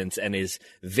from distance and is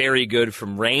very good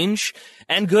from range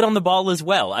and good on the ball as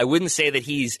well. I wouldn't say that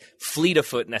he's fleet of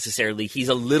foot necessarily. He's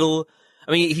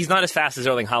he's not as fast as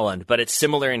Erling Haaland, but it's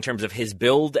similar in terms of his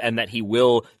build and that he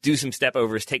will do some step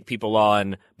overs, take people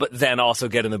on, but then also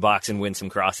get in the box and win some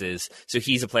crosses. So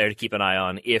he's a player to keep an eye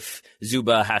on if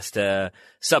Zuba has to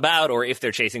sub out or if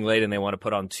they're chasing late and they want to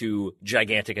put on two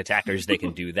gigantic attackers, they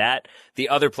can do that. The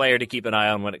other player to keep an eye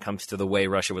on when it comes to the way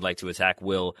Russia would like to attack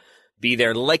will be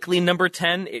their likely number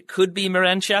 10. It could be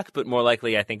Miranchuk, but more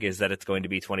likely I think is that it's going to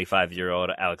be 25-year-old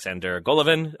Alexander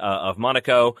Golovin of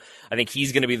Monaco. I think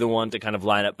he's going to be the one to kind of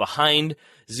line up behind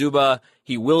Zuba.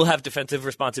 He will have defensive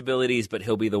responsibilities, but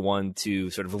he'll be the one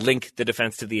to sort of link the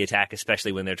defense to the attack,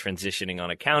 especially when they're transitioning on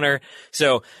a counter.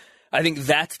 So I think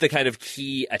that's the kind of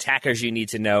key attackers you need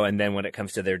to know. And then when it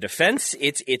comes to their defense,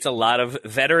 it's a lot of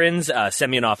veterans.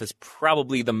 Semyonov is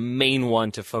probably the main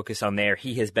one to focus on there.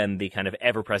 He has been the kind of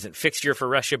ever-present fixture for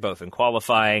Russia, both in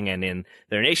qualifying and in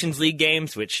their Nations League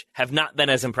games, which have not been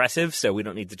as impressive. So we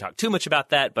don't need to talk too much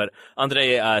about that. But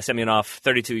Andrei Semyonov,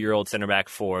 32-year-old center back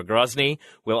for Grozny,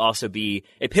 will also be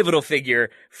a pivotal figure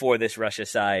for this Russia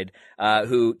side,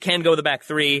 who can go the back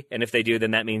three. And if they do,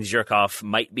 then that means Zhirkov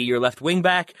might be your left wing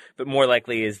back. But more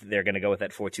likely is they're going to go with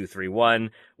that 4-2-3-1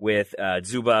 with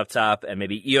Zuba up top and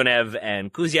maybe Ionev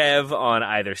and Kuzyaev on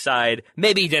either side.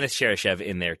 Maybe Denis Cheryshev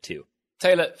in there too.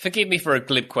 Taylor, forgive me for a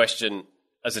glib question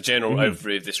as a general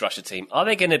overview of this Russia team. Are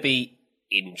they going to be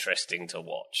interesting to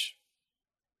watch?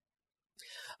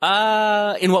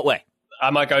 In what way?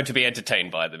 Am I going to be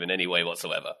entertained by them in any way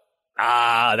whatsoever?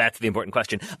 That's the important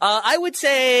question. I would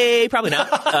say probably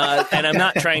not. And I'm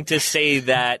not trying to say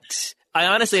that. I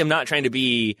honestly am not trying to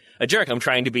be a jerk. I'm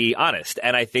trying to be honest.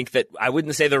 And I think that I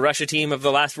wouldn't say the Russia team of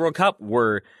the last World Cup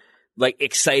were like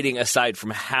exciting aside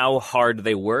from how hard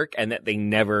they work and that they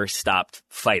never stopped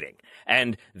fighting.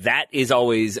 And that is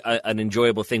always an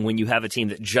enjoyable thing when you have a team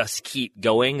that just keep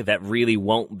going, that really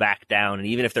won't back down. And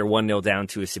even if they're 1-0 down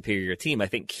to a superior team, I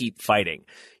think keep fighting.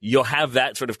 You'll have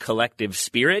that sort of collective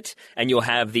spirit and you'll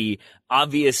have the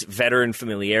obvious veteran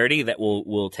familiarity that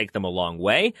will take them a long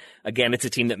way. Again, it's a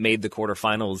team that made the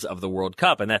quarterfinals of the World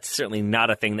Cup, and that's certainly not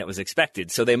a thing that was expected.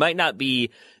 So they might not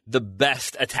be the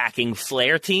best attacking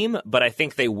flair team, but I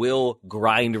think they will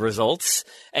grind results.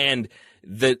 And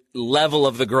the level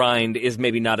of the grind is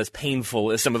maybe not as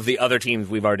painful as some of the other teams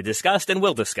we've already discussed and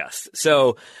will discuss.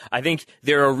 So I think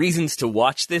there are reasons to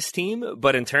watch this team,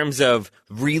 but in terms of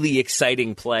really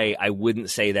exciting play, I wouldn't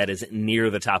say that is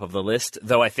near the top of the list,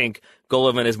 though I think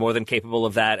Golovin is more than capable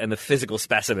of that, and the physical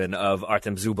specimen of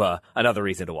Artem Zuba, another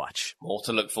reason to watch. More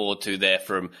to look forward to there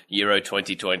from Euro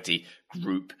 2020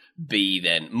 Group B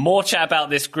then. More chat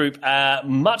about this group,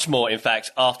 much more, in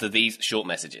fact, after these short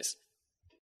messages.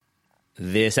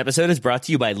 This episode is brought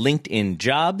to you by LinkedIn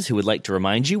Jobs, who would like to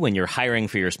remind you when you're hiring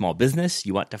for your small business,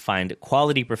 you want to find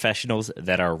quality professionals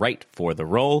that are right for the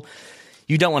role.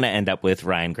 You don't want to end up with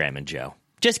Ryan, Graham, and Joe.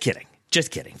 Just kidding. Just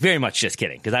kidding. Very much just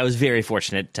kidding. Because I was very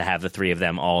fortunate to have the three of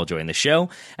them all join the show.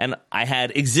 And I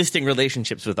had existing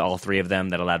relationships with all three of them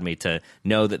that allowed me to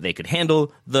know that they could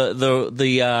handle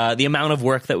the amount of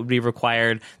work that would be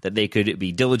required, that they could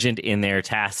be diligent in their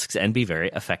tasks and be very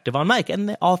effective on mic.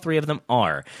 And all three of them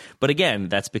are. But again,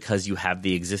 that's because you have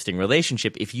the existing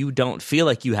relationship. If you don't feel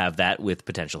like you have that with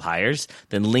potential hires,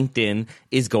 then LinkedIn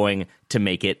is going to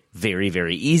make it very,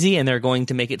 very easy, and they're going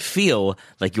to make it feel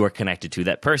like you're connected to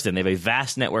that person. They have a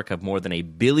vast network of more than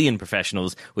 1 billion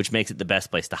professionals, which makes it the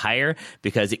best place to hire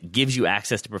because it gives you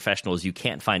access to professionals you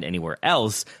can't find anywhere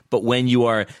else. But when you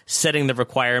are setting the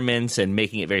requirements and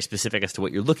making it very specific as to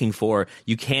what you're looking for,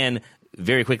 you can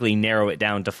very quickly narrow it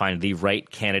down to find the right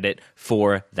candidate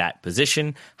for that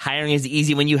position. Hiring is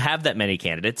easy when you have that many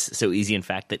candidates. So easy, in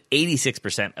fact, that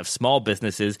 86% of small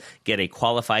businesses get a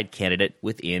qualified candidate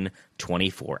within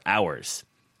 24 hours.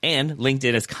 And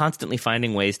LinkedIn is constantly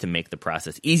finding ways to make the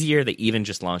process easier. They even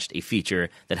just launched a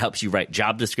feature that helps you write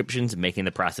job descriptions, making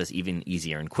the process even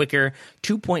easier and quicker.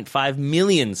 2.5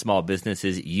 million small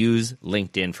businesses use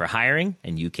LinkedIn for hiring,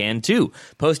 and you can too.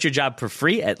 Post your job for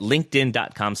free at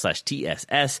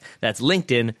linkedin.com/TSS. That's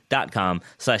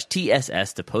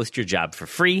linkedin.com/TSS to post your job for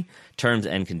free. Terms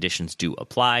and conditions do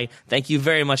apply. Thank you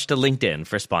very much to LinkedIn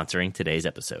for sponsoring today's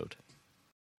episode.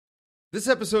 This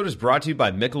episode is brought to you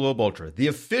by Michelob Ultra, the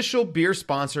official beer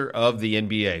sponsor of the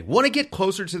NBA. Want to get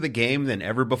closer to the game than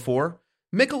ever before?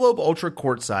 Michelob Ultra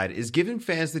Courtside is giving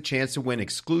fans the chance to win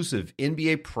exclusive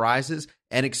NBA prizes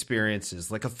and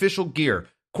experiences like official gear,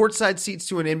 courtside seats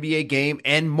to an NBA game,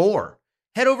 and more.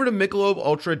 Head over to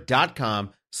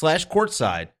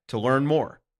MichelobUltra.com/courtside to learn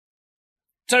more.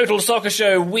 Total Soccer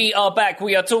Show, we are back.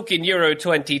 We are talking Euro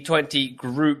 2020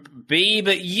 Group B,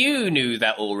 but you knew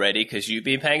that already because you've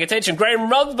been paying attention. Graham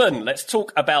Ruthven, let's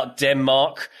talk about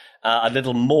Denmark a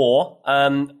little more.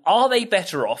 Are they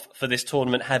better off for this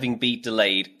tournament having been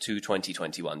delayed to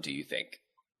 2021, do you think?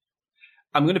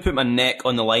 I'm going to put my neck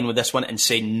on the line with this one and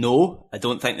say no. I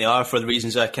don't think they are, for the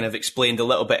reasons I kind of explained a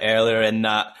little bit earlier, in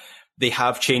that they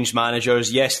have changed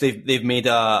managers. Yes, they've made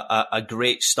a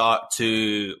great start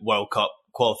to World Cup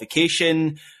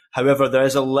qualification. However, there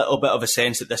is a little bit of a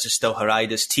sense that this is still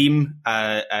Heraida's team,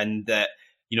 and that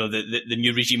the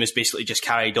new regime has basically just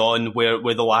carried on where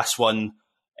the last one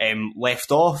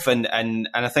left off, and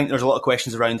I think there's a lot of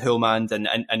questions around Hulmand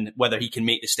and whether he can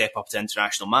make the step up to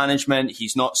international management.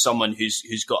 He's not someone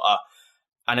who's got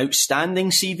an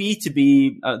outstanding CV to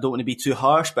be. I don't want to be too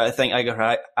harsh, but I think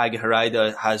Aga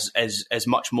Heraida is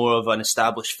much more of an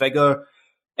established figure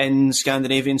in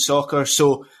Scandinavian soccer.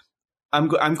 So I'm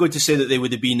going to say that they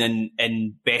would have been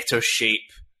in better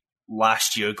shape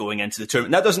last year going into the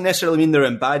tournament. That doesn't necessarily mean they're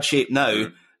in bad shape now,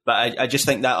 but I just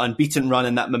think that unbeaten run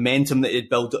and that momentum that it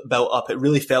built up, it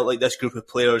really felt like this group of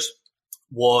players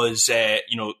was,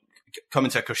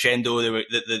 coming to a crescendo. The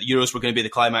Euros were going to be the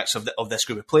climax of this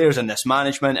group of players and this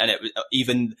management, and it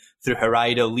even through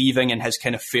Heraida leaving and his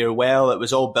kind of farewell, it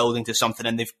was all building to something,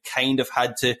 and they've kind of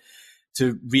had to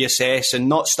reassess and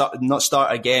not start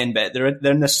again, but they're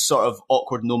in this sort of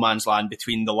awkward no man's land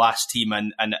between the last team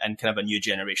and kind of a new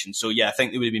generation. So yeah, I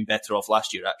think they would have been better off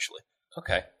last year, actually.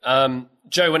 Okay.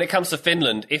 Joe, when it comes to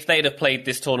Finland, if they'd have played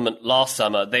this tournament last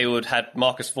summer, they would have had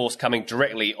Marcus Forss coming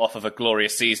directly off of a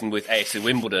glorious season with AFC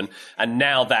Wimbledon, and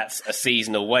now that's a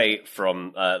season away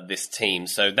from this team.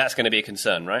 So that's going to be a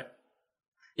concern, right?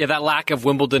 Yeah, that lack of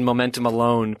Wimbledon momentum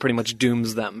alone pretty much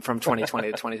dooms them from 2020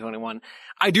 to 2021.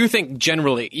 I do think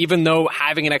generally, even though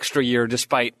having an extra year,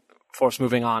 despite Forss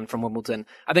moving on from Wimbledon,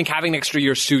 I think having an extra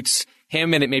year suits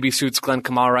him, and it maybe suits Glenn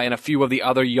Kamara and a few of the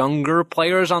other younger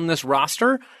players on this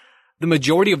roster. The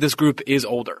majority of this group is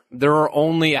older. There are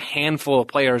only a handful of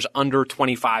players under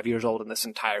 25 years old in this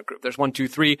entire group. There's 1, 2,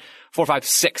 3, 4, 5,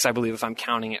 6, I believe, if I'm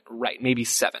counting it right. Maybe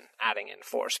 7, adding in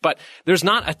Forss. But there's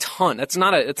not a ton. It's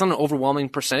not an overwhelming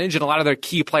percentage. And a lot of their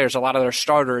key players, a lot of their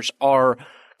starters are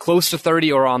close to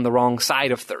 30 or on the wrong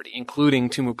side of 30,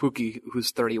 including Tumu Pukki, who's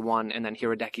 31, and then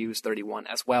Hiradeki, who's 31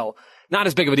 as well. Not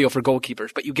as big of a deal for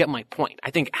goalkeepers, but you get my point.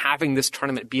 I think having this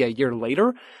tournament be a year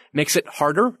later makes it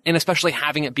harder, and especially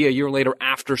having it be a year later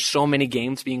after so many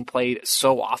games being played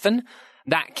so often,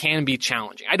 that can be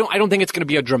challenging. I don't think it's going to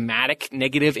be a dramatic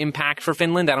negative impact for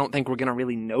Finland. I don't think we're going to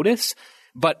really notice,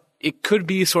 but it could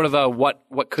be sort of a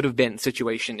what could have been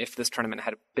situation if this tournament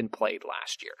had been played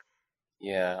last year.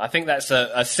 Yeah, I think that's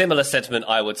a similar sentiment,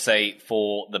 I would say,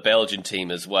 for the Belgian team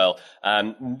as well.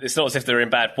 It's not as if they're in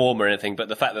bad form or anything, but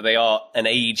the fact that they are an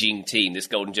aging team, this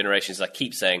golden generation, as I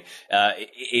keep saying,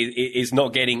 is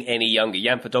not getting any younger.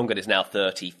 Jan Verdongen is now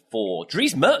 34.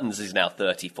 Dries Mertens is now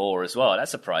 34 as well. That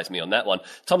surprised me on that one.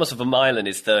 Thomas Vermeulen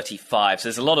is 35. So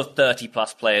there's a lot of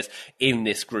 30-plus players in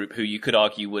this group who you could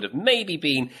argue would have maybe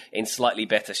been in slightly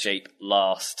better shape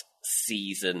last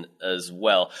season as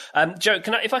well. Joe,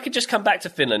 if I could just come back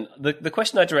to Finland, the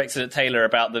question I directed at Taylor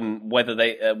about them,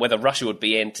 whether Russia would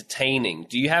be entertaining.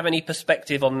 Do you have any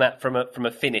perspective on that from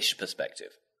a Finnish perspective?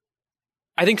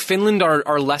 I think Finland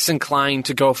are less inclined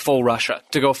to go full Russia,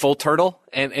 to go full turtle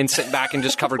and sit back and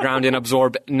just cover ground and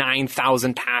absorb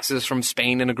 9,000 passes from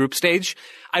Spain in a group stage.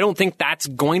 I don't think that's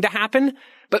going to happen.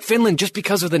 But Finland, just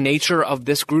because of the nature of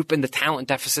this group and the talent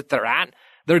deficit they're at,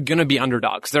 they're going to be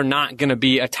underdogs. They're not going to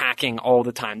be attacking all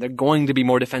the time. They're going to be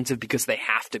more defensive because they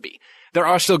have to be. There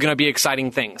are still going to be exciting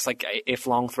things. Like if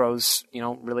long throws,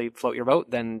 really float your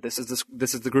boat, then this is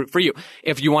the group for you.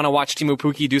 If you want to watch Teemu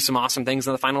Pukki do some awesome things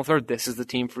in the final third, this is the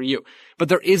team for you. But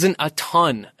there isn't a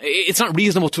ton. It's not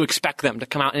reasonable to expect them to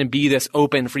come out and be this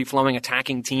open, free-flowing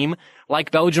attacking team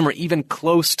like Belgium or even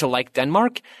close to like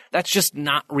Denmark. That's just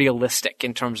not realistic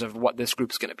in terms of what this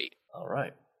group's going to be. All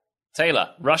right. Taylor,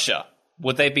 Russia.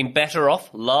 Would they have been better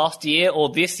off last year or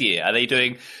this year? Are they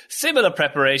doing similar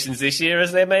preparations this year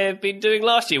as they may have been doing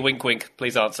last year? Wink, wink.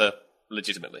 Please answer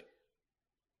legitimately.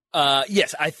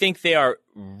 Yes, I think they are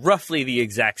roughly the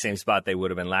exact same spot they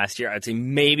would have been last year. I'd say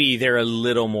maybe they're a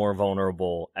little more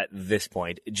vulnerable at this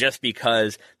point, just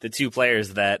because the two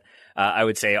players that I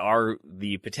would say are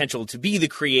the potential to be the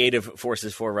creative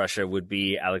forces for Russia would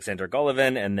be Alexander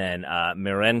Golovin and then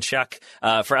Miranchuk.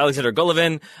 For Alexander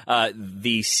Golovin,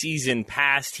 the season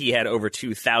past, he had over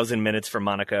 2,000 minutes for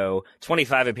Monaco,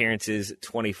 25 appearances,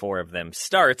 24 of them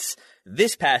starts.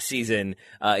 This past season,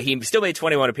 he still made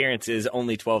 21 appearances,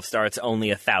 only 12 starts, only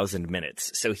 1,000 minutes.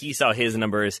 So he saw his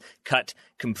numbers cut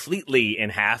completely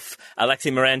in half. Alexei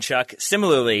Miranchuk,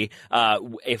 similarly,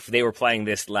 if they were playing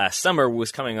this last summer,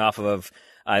 was coming off of,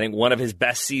 I think, one of his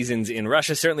best seasons in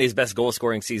Russia, certainly his best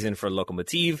goal-scoring season for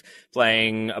Lokomotiv,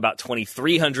 playing about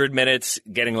 2,300 minutes,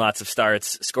 getting lots of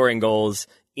starts, scoring goals,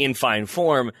 in fine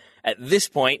form. At this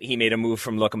point, he made a move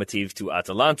from Lokomotiv to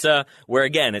Atalanta, where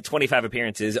again, at 25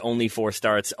 appearances, only 4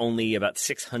 starts, only about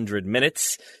 600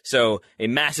 minutes. So a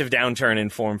massive downturn in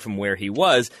form from where he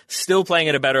was, still playing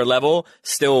at a better level,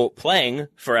 still playing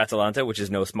for Atalanta, which is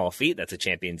no small feat. That's a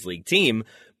Champions League team.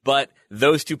 But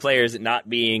those two players not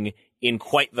being in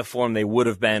quite the form they would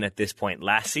have been at this point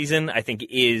last season, I think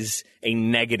is a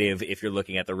negative if you're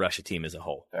looking at the Russia team as a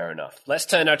whole. Fair enough. Let's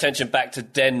turn our attention back to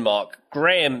Denmark.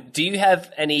 Graham, do you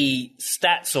have any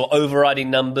stats or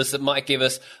overriding numbers that might give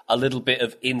us a little bit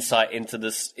of insight into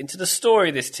the story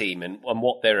of this team and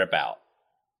what they're about?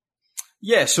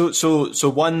 Yeah, so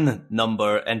one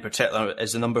number in particular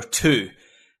is the number 2.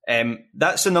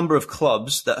 That's the number of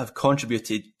clubs that have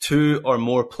contributed 2 or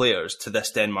more players to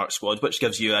this Denmark squad, which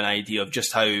gives you an idea of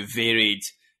just how varied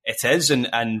it is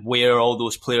and where all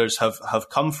those players have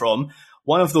come from.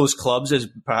 One of those clubs is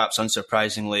perhaps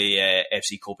unsurprisingly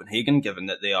FC Copenhagen, given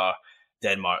that they are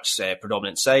Denmark's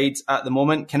predominant side at the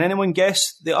moment. Can anyone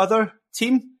guess the other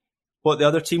team? What the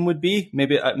other team would be?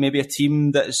 Maybe a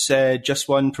team that's just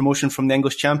won promotion from the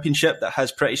English Championship that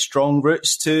has pretty strong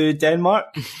roots to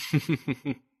Denmark.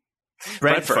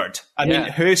 Brentford. I mean,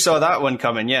 who saw that one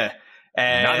coming? Yeah.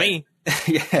 Not me.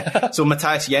 Yeah. So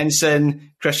Mathias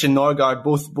Jensen, Christian Norgard,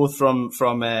 both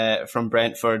from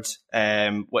Brentford,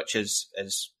 which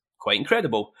is quite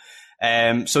incredible.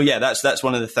 So yeah, that's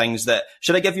one of the things that,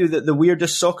 should I give you the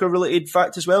weirdest soccer related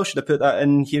fact as well? Should I put that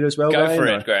in here as well? Go Ryan, for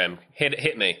it, Graham.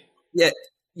 Hit me. Yeah.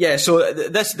 Yeah, so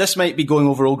this might be going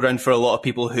over old ground for a lot of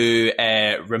people who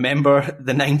remember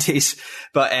the 90s,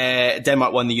 but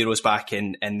Denmark won the Euros back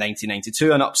in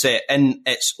 1992, an upset in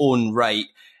its own right.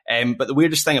 But the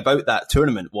weirdest thing about that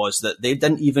tournament was that they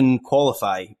didn't even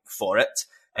qualify for it.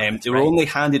 They were only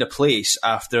handed a place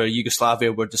after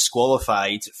Yugoslavia were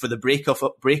disqualified for the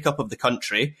breakup of the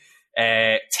country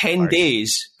 10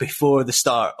 days before the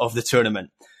start of the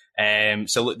tournament.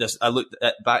 So I looked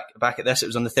back at this. It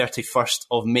was on the 31st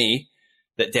of May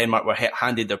that Denmark were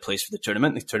handed their place for the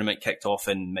tournament. The tournament kicked off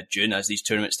in mid-June, as these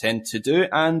tournaments tend to do,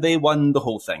 and they won the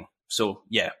whole thing. So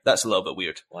yeah, that's a little bit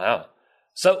weird. Wow.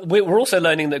 So we're also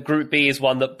learning that Group B is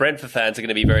one that Brentford fans are going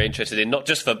to be very interested in, not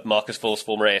just for Marcus Forss,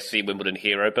 former AFC Wimbledon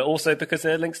hero, but also because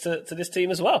there are links to this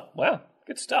team as well. Wow,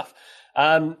 good stuff.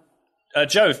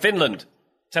 Joe, Finland,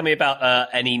 tell me about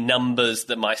any numbers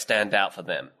that might stand out for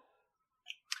them.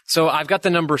 So I've got the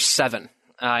number 7,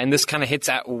 and this kind of hits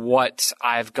at what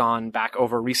I've gone back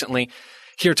over recently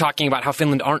here, talking about how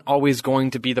Finland aren't always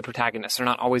going to be the protagonists. They're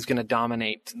not always going to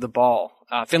dominate the ball.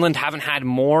 Finland haven't had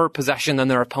more possession than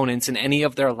their opponents in any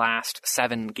of their last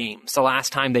 7 games. The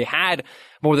last time they had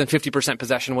more than 50%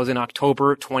 possession was in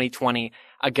October 2020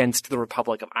 against the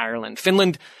Republic of Ireland.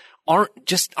 Finland are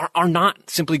not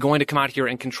simply going to come out here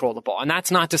and control the ball. And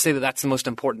that's not to say that that's the most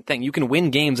important thing. You can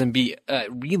win games and be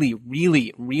really,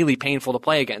 really, really painful to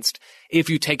play against if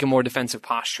you take a more defensive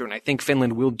posture. And I think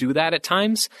Finland will do that at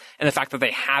times. And the fact that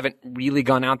they haven't really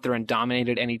gone out there and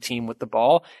dominated any team with the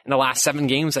ball in the last 7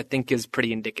 games, I think is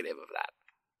pretty indicative of that.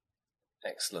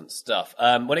 Excellent stuff.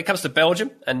 When it comes to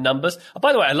Belgium and numbers,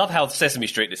 by the way, I love how Sesame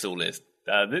Street this all is.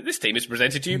 This team is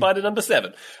presented to you by the number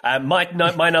 7.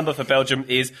 My number for Belgium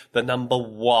is the number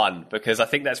 1, because I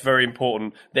think that's very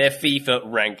important. Their FIFA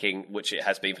ranking, which it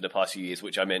has been for the past few years,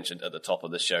 which I mentioned at the top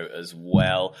of the show as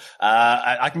well.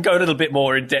 I can go a little bit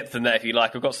more in depth than that if you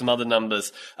like. I've got some other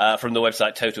numbers from the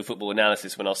website Total Football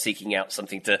Analysis when I was seeking out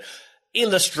something to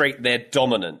illustrate their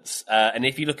dominance. And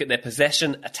if you look at their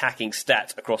possession attacking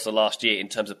stats across the last year in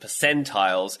terms of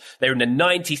percentiles, they're in the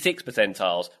 96th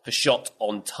percentiles for shot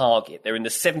on target. They're in the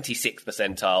 76th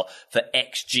percentile for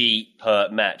XG per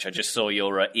match. I just saw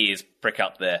your ears prick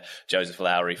up there, Joseph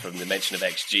Lowry, from the mention of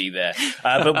XG there.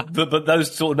 But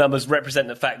those sort of numbers represent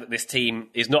the fact that this team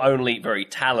is not only very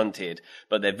talented,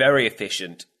 but they're very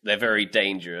efficient, they're very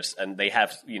dangerous, and they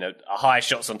have, a high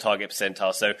shots on target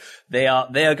percentile. So they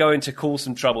are going to cause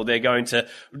some trouble. They're going to,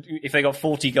 if they got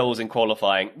 40 goals in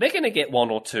qualifying, they're going to get 1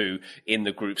 or 2 in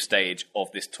the group stage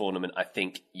of this tournament. I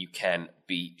think you can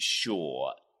be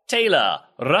sure. Taylor,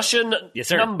 Russian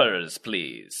numbers,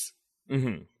 please.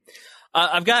 Mm-hmm.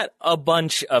 I've got a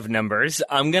bunch of numbers.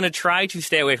 I'm going to try to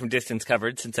stay away from distance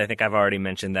covered, since I think I've already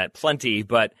mentioned that plenty,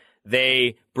 but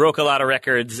they broke a lot of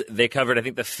records. They covered, I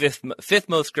think, the fifth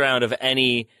most ground of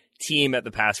any team at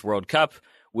the past World Cup,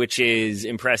 which is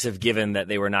impressive given that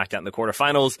they were knocked out in the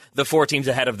quarterfinals. The 4 teams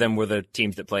ahead of them were the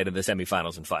teams that played in the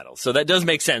semifinals and finals. So that does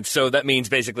make sense. So that means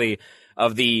basically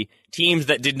of the teams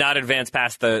that did not advance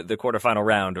past the quarterfinal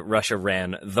round, Russia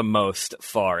ran the most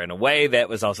far and away. That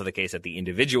was also the case at the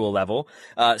individual level.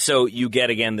 So you get,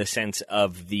 again, the sense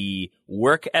of the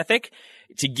work ethic.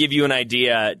 To give you an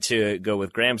idea, to go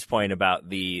with Graham's point about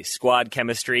the squad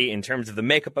chemistry, in terms of the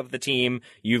makeup of the team,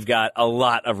 you've got a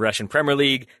lot of Russian Premier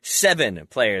League, 7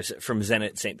 players from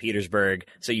Zenit St. Petersburg,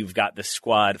 so you've got the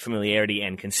squad familiarity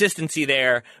and consistency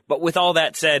there. But with all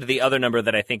that said, the other number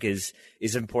that I think is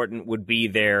important would be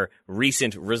their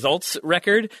recent results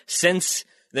record. Since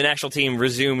the national team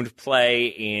resumed play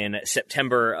in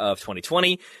September of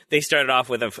 2020. They started off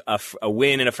with a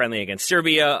win in a friendly against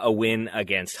Serbia, a win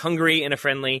against Hungary in a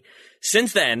friendly.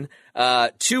 Since then,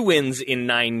 2 wins in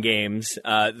 9 games.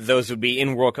 Those would be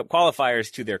in World Cup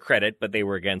qualifiers to their credit, but they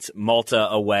were against Malta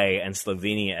away and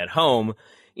Slovenia at home.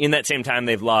 In that same time,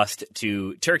 they've lost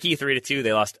to Turkey 3-2.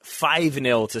 They lost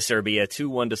 5-0 to Serbia,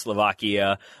 2-1 to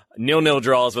Slovakia, 0-0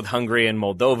 draws with Hungary and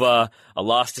Moldova, a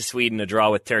loss to Sweden, a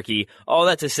draw with Turkey. All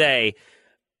that to say,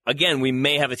 again, we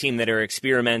may have a team that are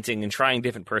experimenting and trying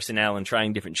different personnel and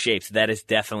trying different shapes. That is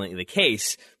definitely the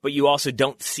case, but you also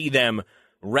don't see them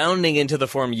rounding into the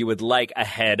form you would like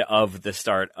ahead of the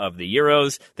start of the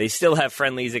Euros. They still have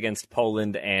friendlies against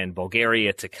Poland and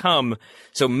Bulgaria to come,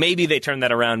 so maybe they turn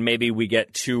that around. Maybe we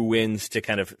get 2 wins to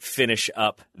kind of finish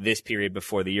up this period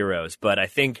before the Euros. But I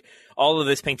think all of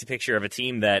this paints a picture of a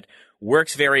team that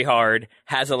works very hard,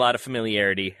 has a lot of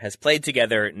familiarity, has played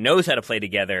together, knows how to play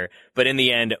together, but in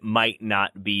the end might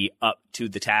not be up to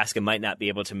the task and might not be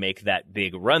able to make that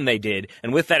big run they did.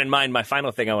 And with that in mind, my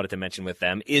final thing I wanted to mention with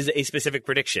them is a specific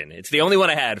prediction. It's the only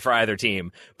one I had for either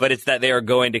team, but it's that they are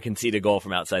going to concede a goal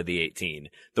from outside the 18.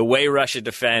 The way Russia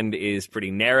defend is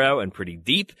pretty narrow and pretty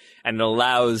deep, and it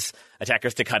allows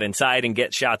attackers to cut inside and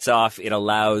get shots off. It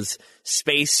allows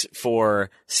space for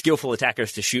skillful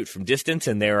attackers to shoot from distance,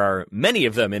 and there are many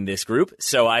of them in this group.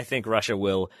 So I think Russia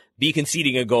will be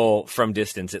conceding a goal from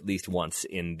distance at least once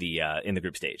in the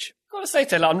group stage. I've got to say,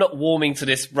 Taylor, I'm not warming to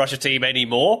this Russia team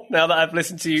anymore now that I've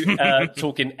listened to you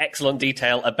talk in excellent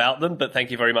detail about them, but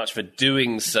thank you very much for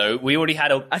doing so. We already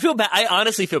had I feel bad. I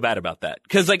honestly feel bad about that.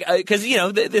 Because,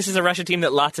 this is a Russia team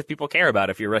that lots of people care about.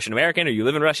 If you're Russian American or you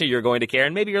live in Russia, you're going to care,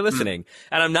 and maybe you're listening.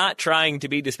 And I'm not trying to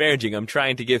be disparaging. I'm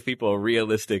trying to give people a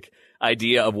realistic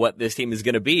idea of what this team is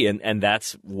going to be, and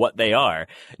that's what they are.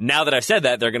 Now that I've said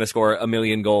that, they're going to score 1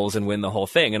 million goals and win the whole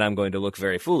thing, and I'm going to look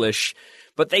very foolish.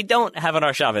 But they don't have an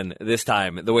Arshavin this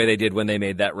time, the way they did when they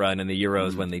made that run in the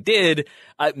Euros when they did.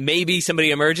 Maybe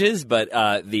somebody emerges, but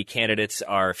the candidates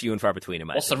are few and far between in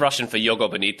my What's opinion. the Russian for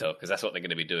Yogo Bonito? Because that's what they're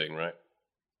going to be doing, right?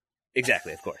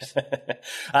 Exactly, of course.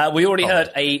 We already heard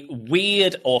a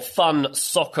weird or fun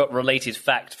soccer-related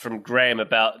fact from Graham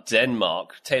about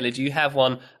Denmark. Taylor, do you have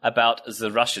one about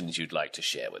the Russians you'd like to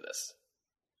share with us?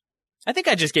 I think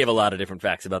I just gave a lot of different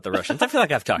facts about the Russians. I feel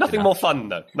like I've talked Nothing enough. more fun,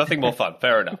 though. Nothing more fun.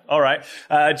 Fair enough. All right.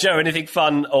 Joe, anything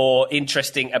fun or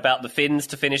interesting about the Finns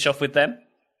to finish off with them?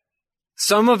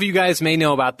 Some of you guys may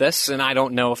know about this, and I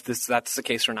don't know if that's the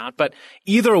case or not. But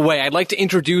either way, I'd like to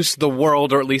introduce the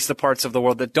world, or at least the parts of the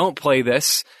world that don't play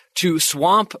this, to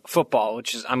swamp football,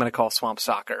 which is I'm going to call swamp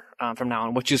soccer from now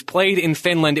on, which is played in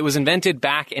Finland. It was invented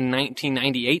back in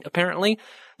 1998, apparently.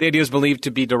 The idea is believed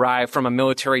to be derived from a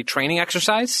military training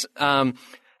exercise.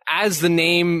 As the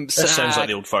name sounds like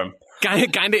the old firm.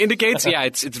 Kind of indicates, yeah,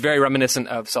 it's very reminiscent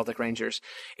of Celtic Rangers.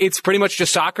 It's pretty much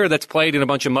just soccer that's played in a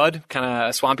bunch of mud, kind of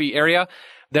a swampy area.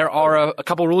 There are a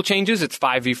couple rule changes. It's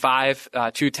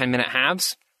 5v5, 2 10-minute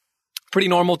halves. Pretty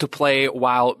normal to play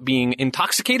while being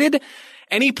intoxicated.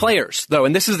 Any players, though,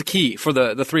 and this is the key for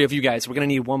the three of you guys, we're going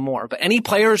to need one more, but any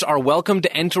players are welcome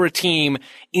to enter a team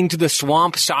into the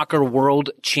Swamp Soccer World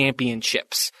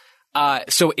Championships.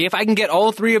 So if I can get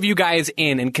all three of you guys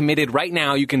in and committed right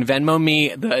now, you can Venmo me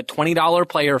the $20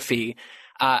 player fee.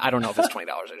 I don't know if it's $20.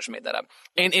 I just made that up.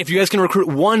 And if you guys can recruit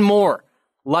one more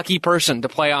lucky person to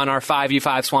play on our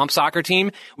 5v5 Swamp Soccer team,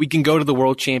 we can go to the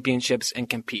World Championships and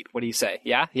compete. What do you say?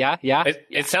 Yeah?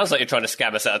 It sounds like you're trying to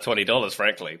scam us out of $20,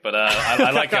 frankly, but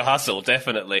I like your hustle,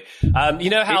 definitely.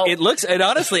 You know how it looks, and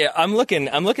honestly, I'm looking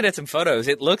at some photos.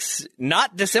 It looks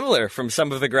not dissimilar from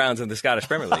some of the grounds in the Scottish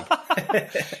Premier League.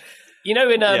 You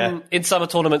know, in summer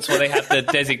tournaments where they have the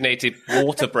designated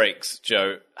water breaks,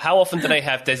 Joe, how often do they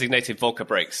have designated vodka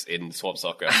breaks in Swamp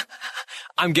Soccer?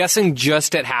 I'm guessing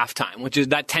just at halftime, which is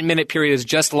that 10-minute period is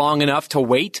just long enough to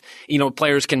wait. You know,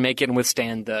 players can make it and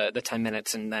withstand the 10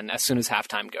 minutes, and then as soon as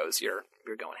halftime goes, you're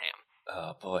going ham.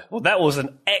 Oh, boy. Well, that was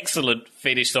an excellent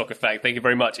Finnish soccer fact. Thank you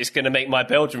very much. It's going to make my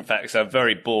Belgian fact sound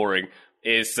very boring.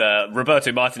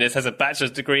 Roberto Martinez has a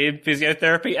bachelor's degree in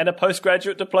physiotherapy and a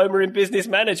postgraduate diploma in business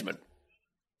management.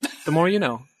 The more you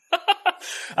know.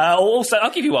 Also,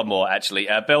 I'll give you one more, actually.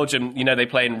 Belgium, you know, they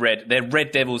play in red. Their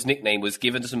Red Devils nickname was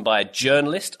given to them by a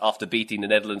journalist after beating the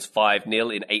Netherlands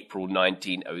 5-0 in April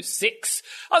 1906.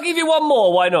 I'll give you one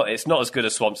more. Why not? It's not as good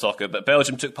as Swamp Soccer, but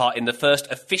Belgium took part in the first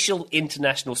official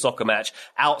international soccer match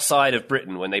outside of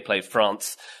Britain when they played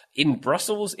France in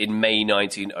Brussels in May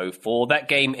 1904. That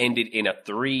game ended in a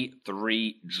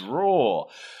 3-3 draw.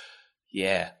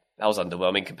 Yeah. That was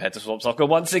underwhelming compared to Swamp Soccer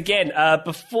once again.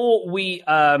 Before we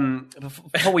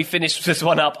finish this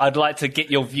one up, I'd like to get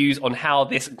your views on how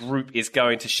this group is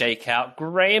going to shake out.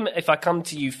 Graham, if I come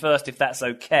to you first, if that's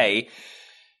okay.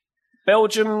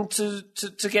 Belgium to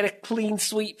get a clean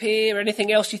sweep here?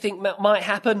 Anything else you think might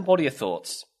happen? What are your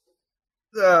thoughts?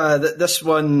 This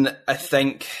one, I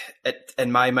think,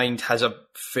 in my mind, has a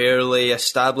fairly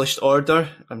established order.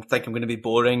 I think I'm going to be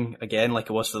boring again, like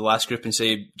I was for the last group, and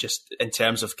say just in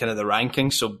terms of kind of the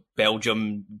rankings. So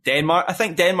Belgium, Denmark. I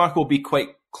think Denmark will be quite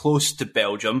close to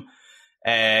Belgium,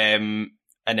 and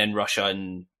then Russia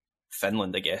and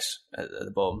Finland, I guess, at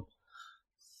the bottom.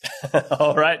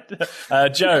 All right,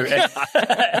 Joe.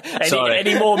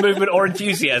 any more movement or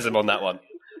enthusiasm on that one?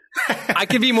 I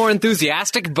could be more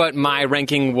enthusiastic, but my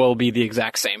ranking will be the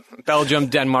exact same. Belgium,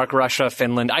 Denmark, Russia,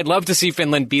 Finland. I'd love to see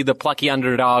Finland be the plucky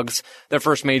underdogs, their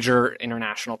first major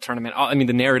international tournament. I mean,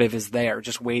 the narrative is there,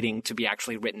 just waiting to be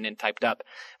actually written and typed up.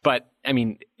 But, I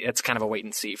mean, it's kind of a wait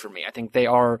and see for me. I think they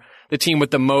are the team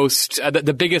with the most,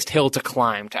 the biggest hill to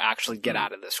climb to actually get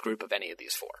out of this group of any of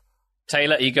these four.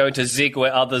 Taylor, are you going to zig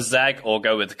where others zag, or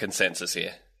go with the consensus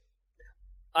here?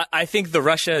 I think the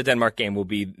Russia-Denmark game will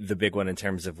be the big one in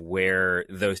terms of where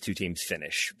those two teams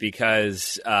finish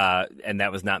because, and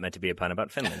that was not meant to be a pun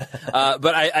about Finland.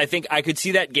 But I think I could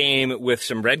see that game with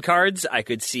some red cards. I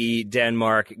could see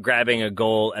Denmark grabbing a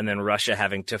goal and then Russia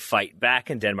having to fight back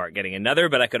and Denmark getting another.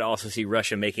 But I could also see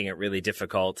Russia making it really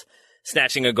difficult,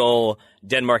 snatching a goal,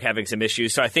 Denmark having some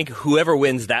issues. So I think whoever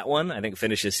wins that one, I think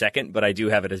finishes second, but I do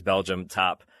have it as Belgium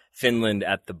top, Finland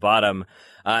at the bottom.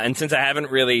 And since I haven't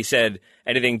really said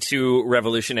anything too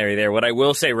revolutionary there, what I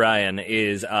will say, Ryan,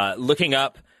 is looking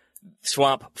up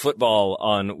Swamp football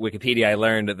on Wikipedia, I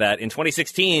learned that in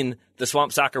 2016, the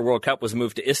Swamp Soccer World Cup was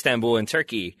moved to Istanbul in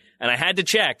Turkey. And I had to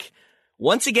check.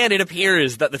 Once again, it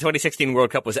appears that the 2016 World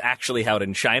Cup was actually held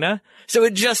in China. So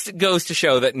it just goes to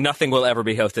show that nothing will ever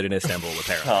be hosted in Istanbul,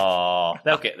 apparently. Oh,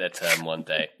 they'll get their turn one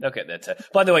day.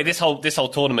 By the way, this whole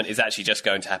tournament is actually just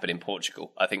going to happen in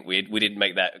Portugal. I think we didn't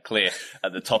make that clear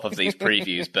at the top of these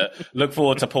previews, but look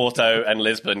forward to Porto and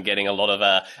Lisbon getting a lot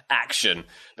of action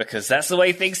because that's the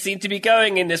way things seem to be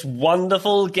going in this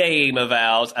wonderful game of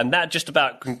ours. And that just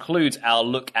about concludes our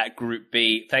look at Group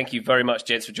B. Thank you very much,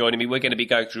 gents, for joining me. We're going to be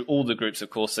going through all the groups, of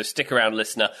course, so stick around,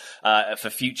 listener, for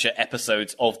future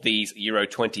episodes of these Euro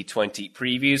 2020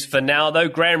 previews. For now, though,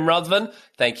 Graham Ruthven,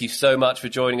 thank you so much for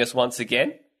joining us once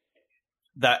again.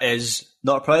 That is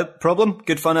not a problem.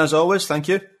 Good fun as always. Thank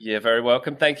you. You're very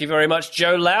welcome. Thank you very much,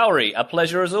 Joe Lowry. A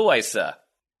pleasure as always, sir.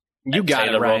 You got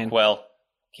Taylor it, Ryan. Rockwell.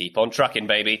 Keep on trucking,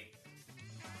 baby.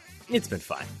 It's been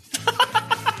fine.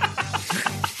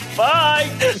 Bye.